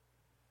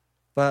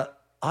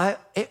 But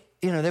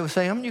they were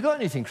saying, haven't you got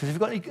anything, Chris? Have you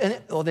got any?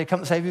 Or they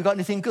come and say, have you got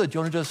anything good? Do you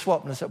want to do a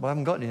swap? And I said, well, I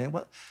haven't got anything.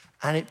 Well,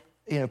 and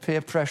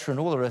peer pressure and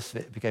all the rest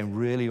of it became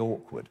really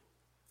awkward.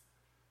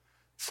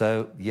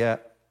 So, yeah,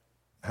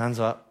 hands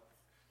up.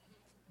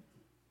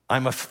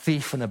 I'm a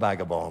thief and a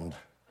vagabond.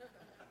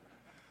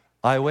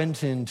 I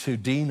went into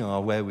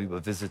Dinar, where we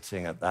were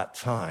visiting at that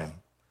time,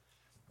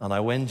 and I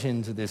went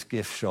into this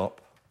gift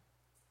shop.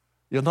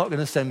 You're not going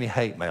to send me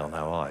hate mail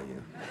now, are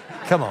you?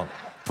 Come on,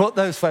 put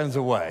those phones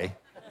away.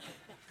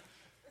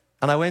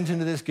 And I went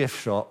into this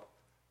gift shop,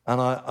 and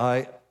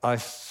I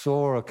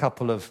saw a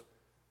couple of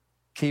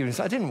key rings.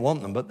 I didn't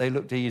want them, but they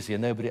looked easy,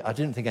 and I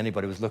didn't think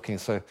anybody was looking,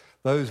 so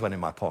those went in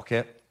my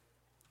pocket.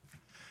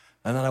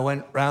 And then I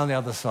went round the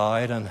other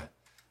side, and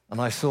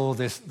I saw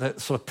that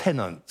sort of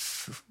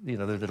pennants, the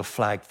little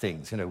flag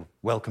things,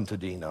 welcome to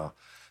Dinar.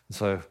 And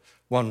so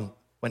one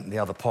went in the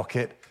other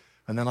pocket,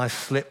 and then I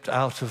slipped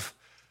out of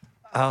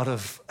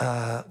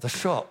the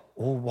shop,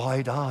 all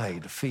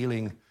wide-eyed,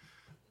 feeling,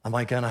 am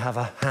I going to have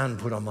a hand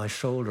put on my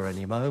shoulder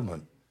any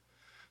moment?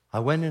 I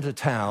went into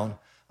town,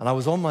 and I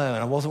was on my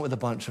own. I wasn't with a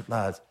bunch of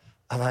lads.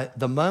 And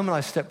the moment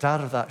I stepped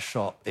out of that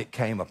shop, it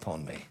came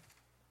upon me.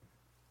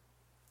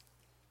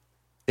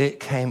 It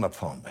came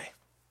upon me.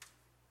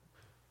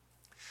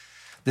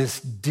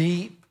 This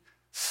deep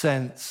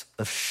sense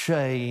of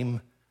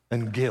shame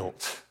and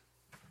guilt.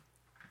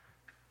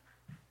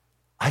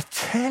 I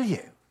tell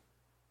you,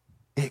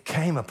 it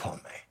came upon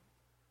me.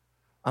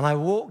 And I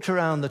walked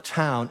around the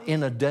town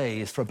in a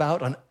daze for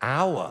about an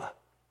hour,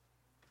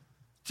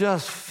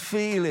 just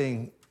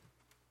feeling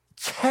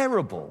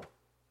terrible.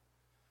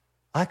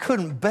 I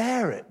couldn't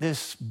bear it,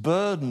 this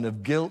burden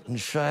of guilt and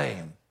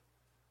shame.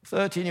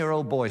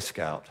 13-year-old Boy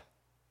Scout.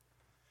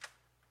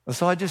 And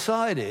so I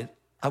decided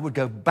I would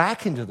go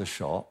back into the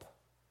shop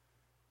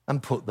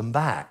and put them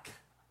back.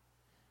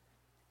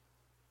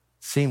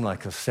 Seemed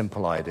like a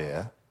simple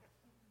idea.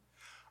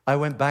 I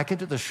went back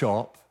into the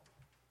shop,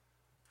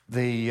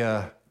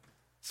 the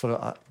sort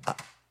of,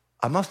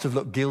 I must have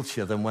looked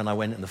guiltier than when I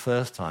went in the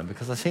first time,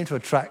 because I seemed to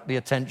attract the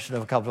attention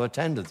of a couple of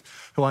attendants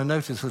who I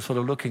noticed were sort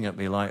of looking at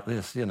me like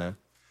this, you know.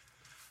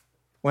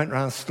 Went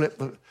round, slipped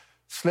the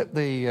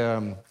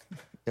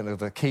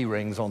the key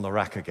rings on the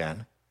rack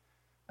again,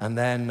 and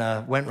then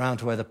went round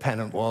to where the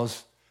pennant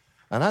was.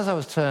 And as I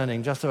was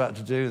turning, just about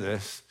to do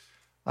this,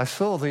 I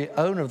saw the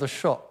owner of the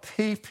shop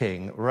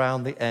peeping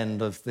round the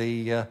end of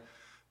the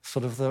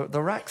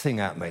the rack thing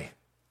at me.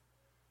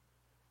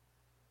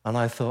 And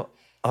I thought,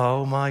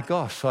 oh my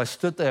gosh. So I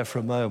stood there for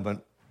a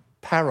moment,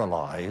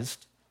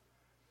 paralyzed,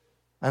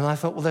 and I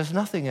thought, well, there's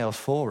nothing else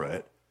for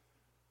it.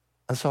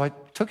 And so I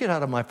took it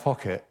out of my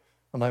pocket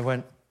and I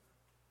went,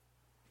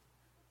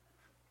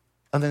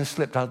 and then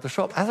slipped out of the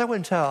shop. As I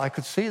went out, I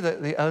could see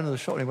that the owner of the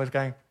shop was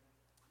going,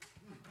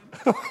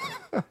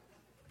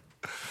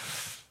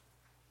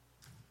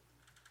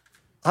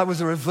 I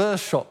was a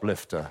reverse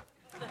shoplifter.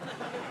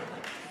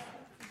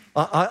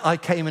 I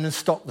came in and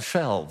stocked the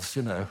shelves,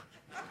 you know.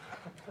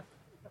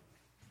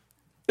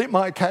 It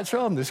might catch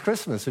on this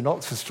Christmas in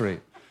Oxford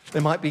Street.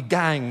 There might be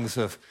gangs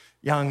of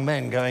young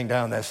men going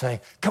down there saying,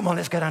 come on,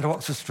 let's go down to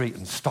Oxford Street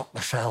and stock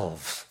the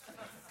shelves.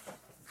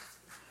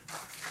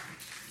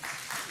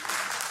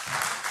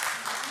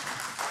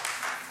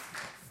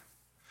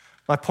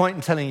 My point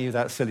in telling you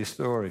that silly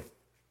story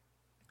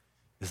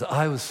is that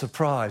I was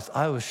surprised,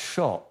 I was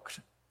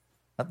shocked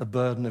at the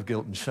burden of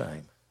guilt and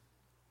shame.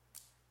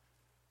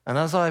 And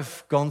as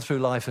I've gone through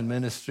life and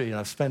ministry, and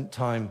I've spent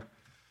time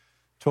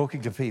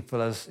talking to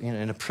people as, you know,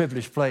 in a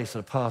privileged place that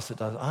a pastor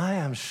does, I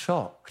am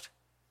shocked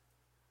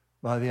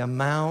by the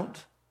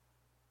amount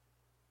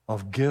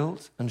of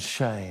guilt and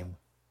shame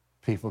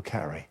people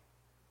carry.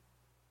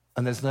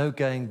 And there's no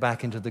going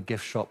back into the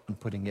gift shop and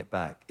putting it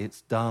back.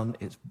 It's done,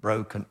 it's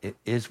broken, it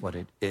is what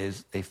it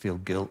is. They feel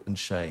guilt and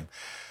shame.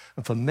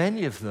 And for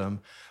many of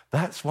them,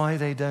 that's why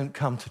they don't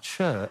come to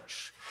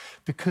church,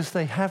 because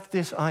they have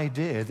this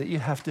idea that you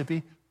have to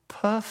be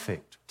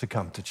perfect to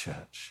come to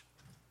church.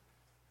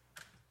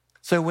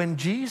 So when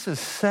Jesus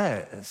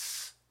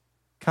says,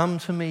 come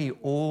to me,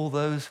 all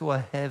those who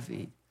are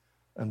heavy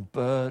and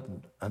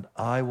burdened, and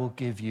I will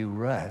give you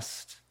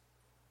rest,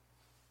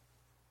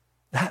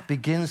 that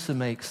begins to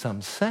make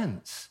some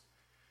sense,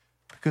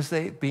 because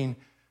they've been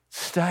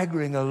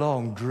staggering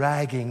along,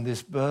 dragging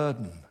this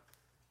burden.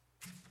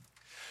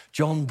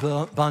 John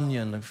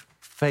Bunyan, a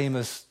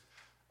famous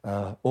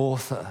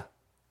author,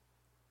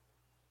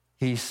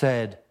 he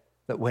said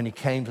that when he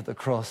came to the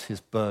cross, his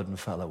burden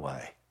fell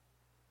away.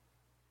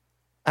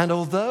 And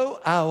although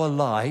our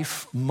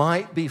life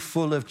might be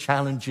full of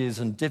challenges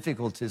and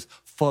difficulties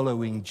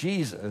following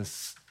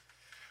Jesus,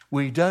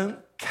 we don't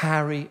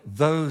carry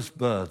those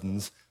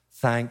burdens,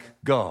 thank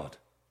God.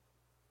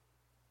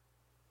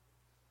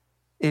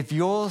 If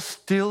you're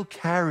still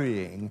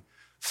carrying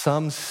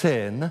some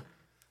sin,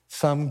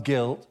 some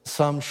guilt,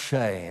 some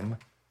shame,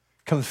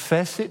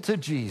 confess it to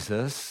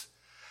Jesus,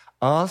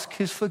 ask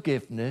his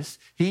forgiveness.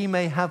 He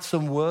may have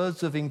some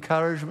words of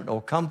encouragement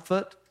or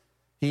comfort.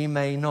 He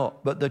may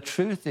not. But the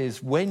truth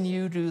is, when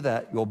you do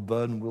that, your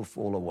burden will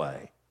fall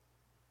away.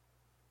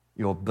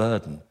 Your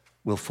burden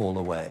will fall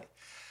away.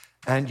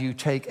 And you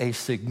take a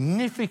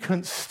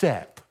significant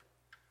step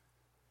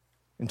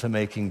into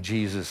making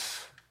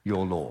Jesus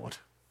your Lord.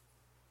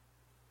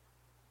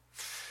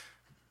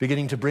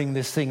 Beginning to bring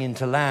this thing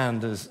into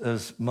land,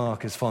 as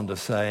Mark is fond of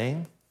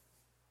saying.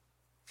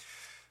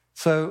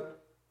 So,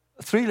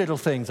 3 little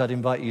things I'd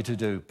invite you to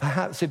do.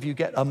 Perhaps if you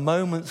get a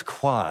moment's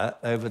quiet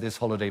over this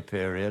holiday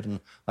period, and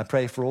I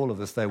pray for all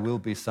of us there will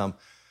be some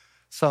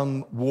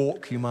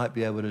walk you might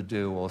be able to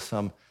do, or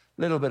some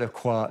little bit of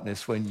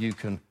quietness when you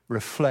can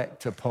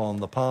reflect upon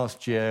the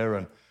past year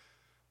and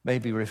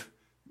maybe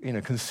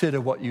consider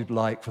what you'd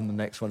like from the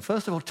next one.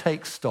 First of all,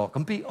 take stock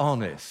and be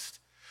honest.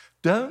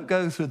 Don't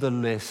go through the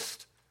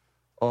list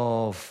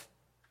of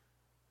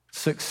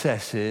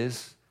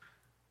successes,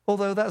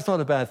 although that's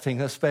not a bad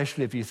thing,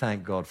 especially if you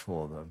thank God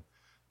for them.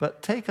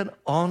 But take an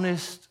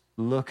honest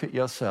look at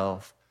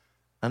yourself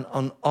and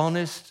an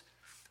honest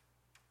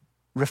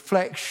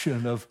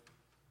reflection of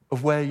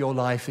where your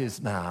life is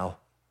now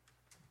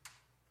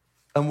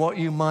and what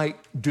you might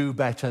do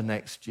better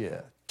next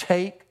year.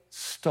 Take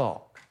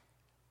stock.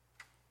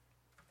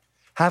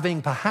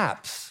 Having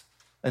perhaps,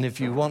 and if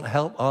you want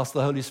help, ask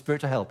the Holy Spirit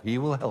to help. He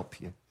will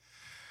help you.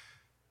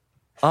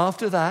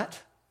 After that,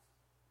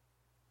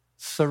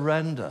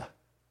 surrender.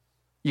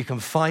 You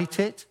can fight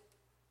it.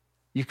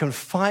 You can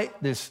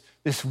fight this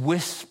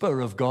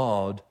whisper of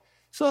God.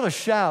 It's not a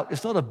shout.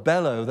 It's not a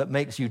bellow that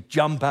makes you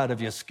jump out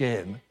of your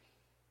skin.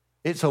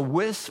 It's a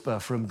whisper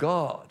from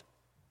God.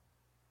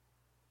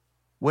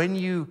 When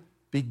you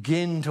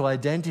begin to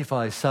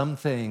identify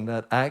something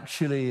that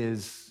actually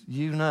is,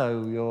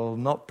 you're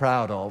not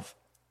proud of,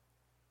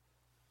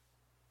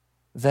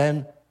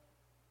 then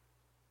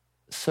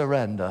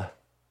surrender.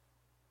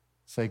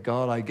 Say,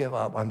 God, I give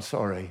up. I'm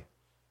sorry.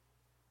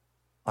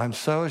 I'm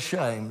so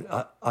ashamed.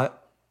 I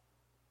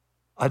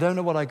don't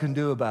know what I can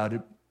do about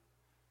it,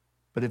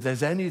 but if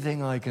there's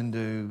anything I can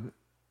do,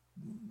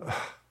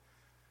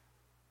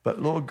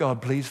 But Lord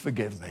God, please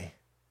forgive me.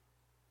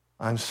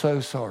 I'm so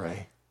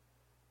sorry.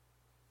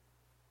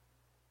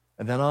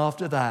 And then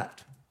after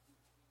that,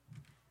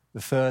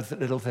 the third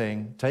little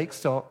thing, take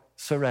stock,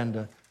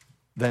 surrender,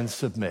 then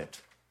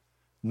submit.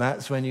 And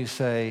that's when you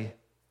say,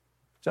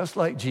 just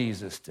like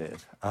Jesus did,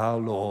 our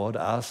Lord,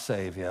 our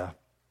Savior,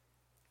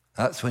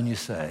 that's when you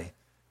say,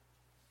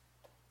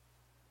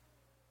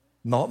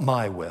 not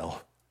my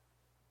will,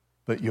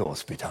 but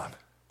yours be done.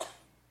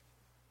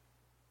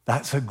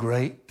 That's a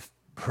great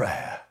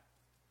prayer.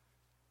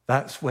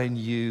 That's when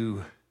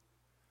you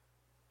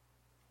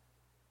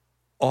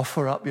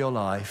offer up your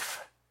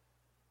life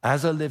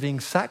as a living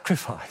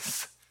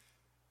sacrifice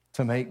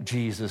to make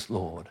Jesus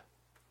Lord.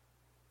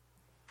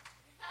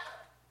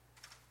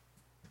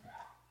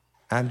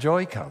 And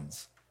joy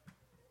comes.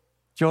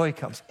 Joy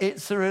comes.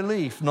 It's a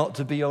relief not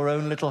to be your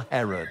own little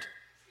Herod.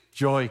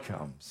 Joy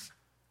comes.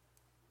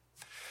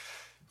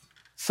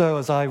 So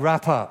as I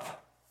wrap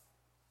up,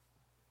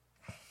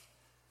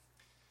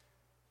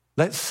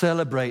 let's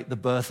celebrate the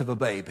birth of a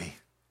baby.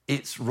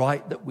 It's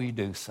right that we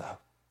do so,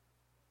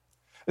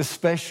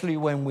 especially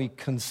when we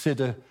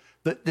consider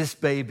that this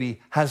baby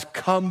has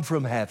come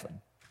from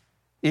heaven,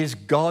 is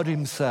God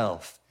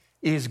himself,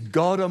 is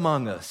God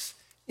among us,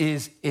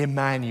 is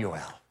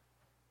Emmanuel.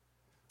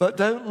 But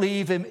don't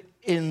leave him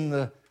in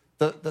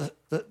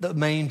the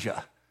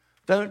manger.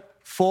 Don't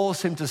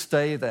force him to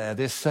stay there,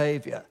 this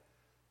Savior.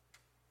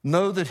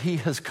 Know that he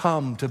has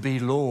come to be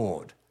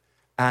Lord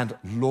and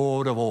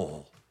Lord of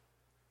all.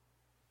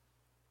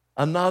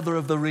 Another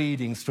of the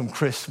readings from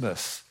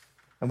Christmas,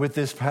 and with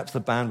this perhaps the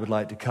band would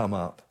like to come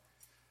up.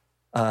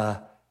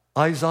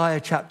 Isaiah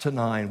chapter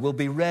 9 will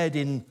be read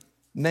in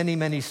many,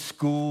 many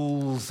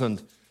schools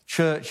and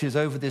churches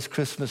over this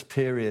Christmas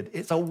period.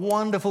 It's a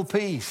wonderful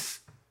piece.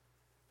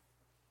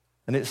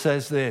 And it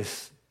says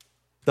this,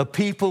 the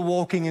people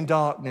walking in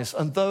darkness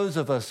and those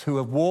of us who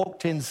have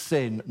walked in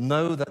sin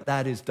know that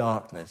that is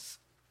darkness.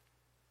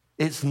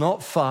 It's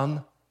not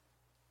fun.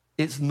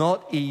 It's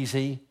not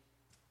easy.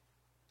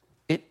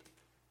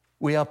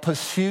 We are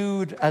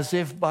pursued as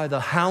if by the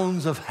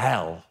hounds of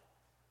hell.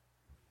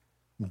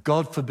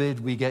 God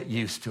forbid we get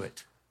used to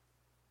it.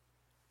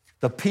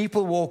 The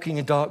people walking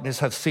in darkness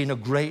have seen a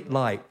great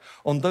light.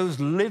 On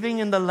those living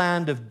in the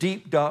land of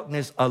deep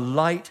darkness, a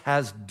light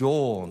has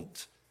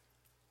dawned.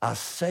 Our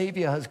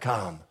Savior has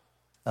come,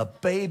 a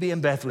baby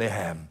in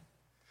Bethlehem.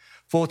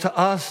 For to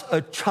us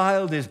a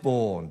child is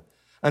born,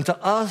 and to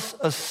us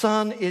a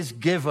son is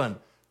given.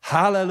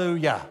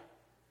 Hallelujah.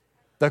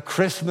 The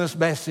Christmas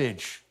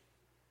message.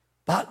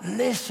 But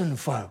listen,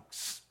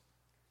 folks,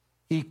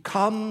 he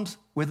comes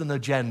with an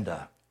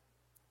agenda.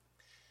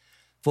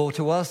 For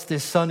to us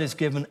this son is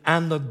given,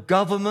 and the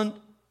government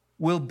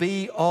will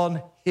be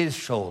on his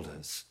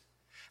shoulders,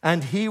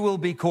 and he will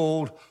be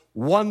called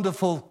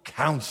Wonderful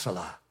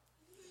Counselor,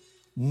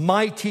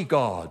 Mighty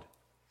God,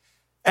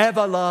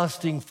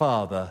 Everlasting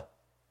Father,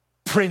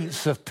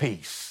 Prince of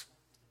Peace.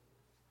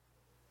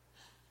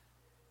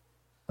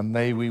 And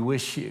may we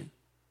wish you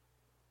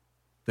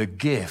the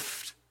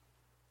gift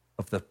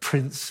of the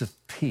Prince of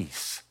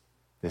Peace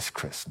this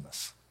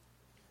Christmas.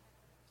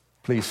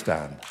 Please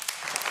stand.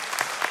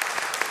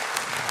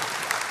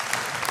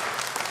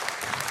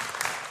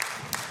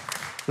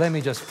 Let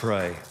me just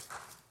pray.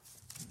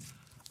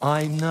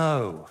 I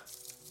know,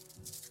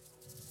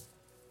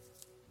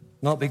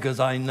 not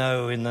because I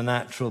know in the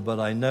natural, but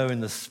I know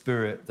in the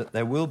spirit, that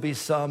there will be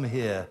some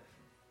here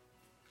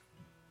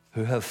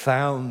who have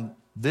found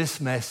this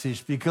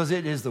message, because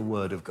it is the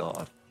Word of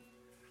God,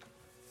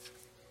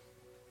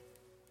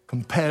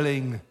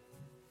 compelling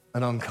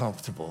and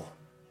uncomfortable.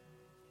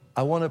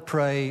 I want to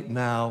pray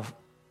now,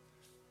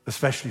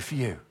 especially for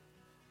you.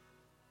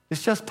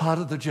 It's just part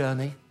of the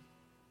journey.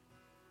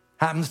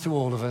 Happens to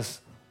all of us.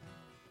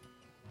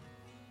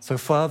 So,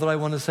 Father, I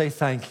want to say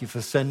thank you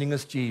for sending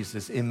us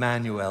Jesus,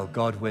 Emmanuel,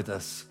 God with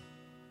us.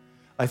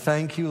 I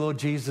thank you, Lord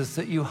Jesus,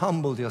 that you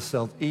humbled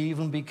yourself,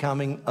 even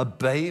becoming a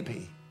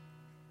baby.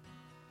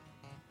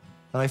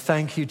 And I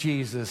thank you,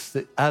 Jesus,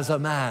 that as a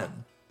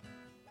man,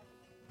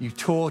 you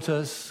taught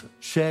us,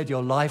 shared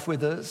your life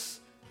with us,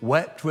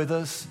 wept with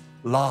us,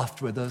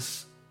 laughed with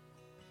us.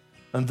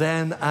 And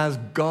then as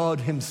God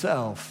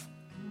himself,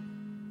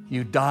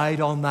 you died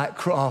on that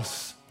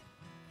cross,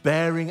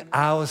 bearing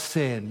our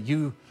sin.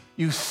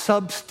 You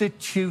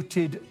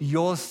substituted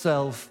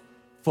yourself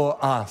for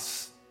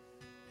us,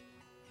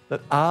 that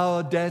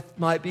our death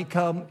might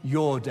become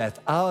your death,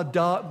 our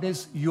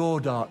darkness, your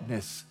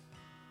darkness,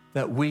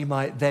 that we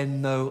might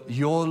then know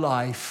your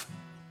life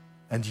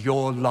and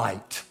your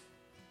light.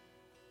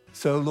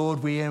 So,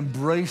 Lord, we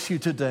embrace you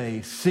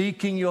today,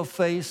 seeking your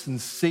face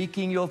and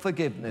seeking your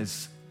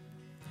forgiveness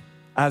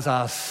as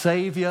our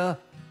Savior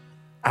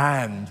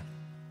and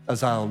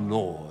as our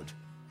Lord.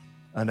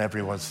 And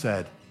everyone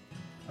said,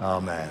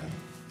 Amen.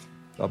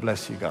 God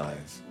bless you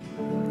guys.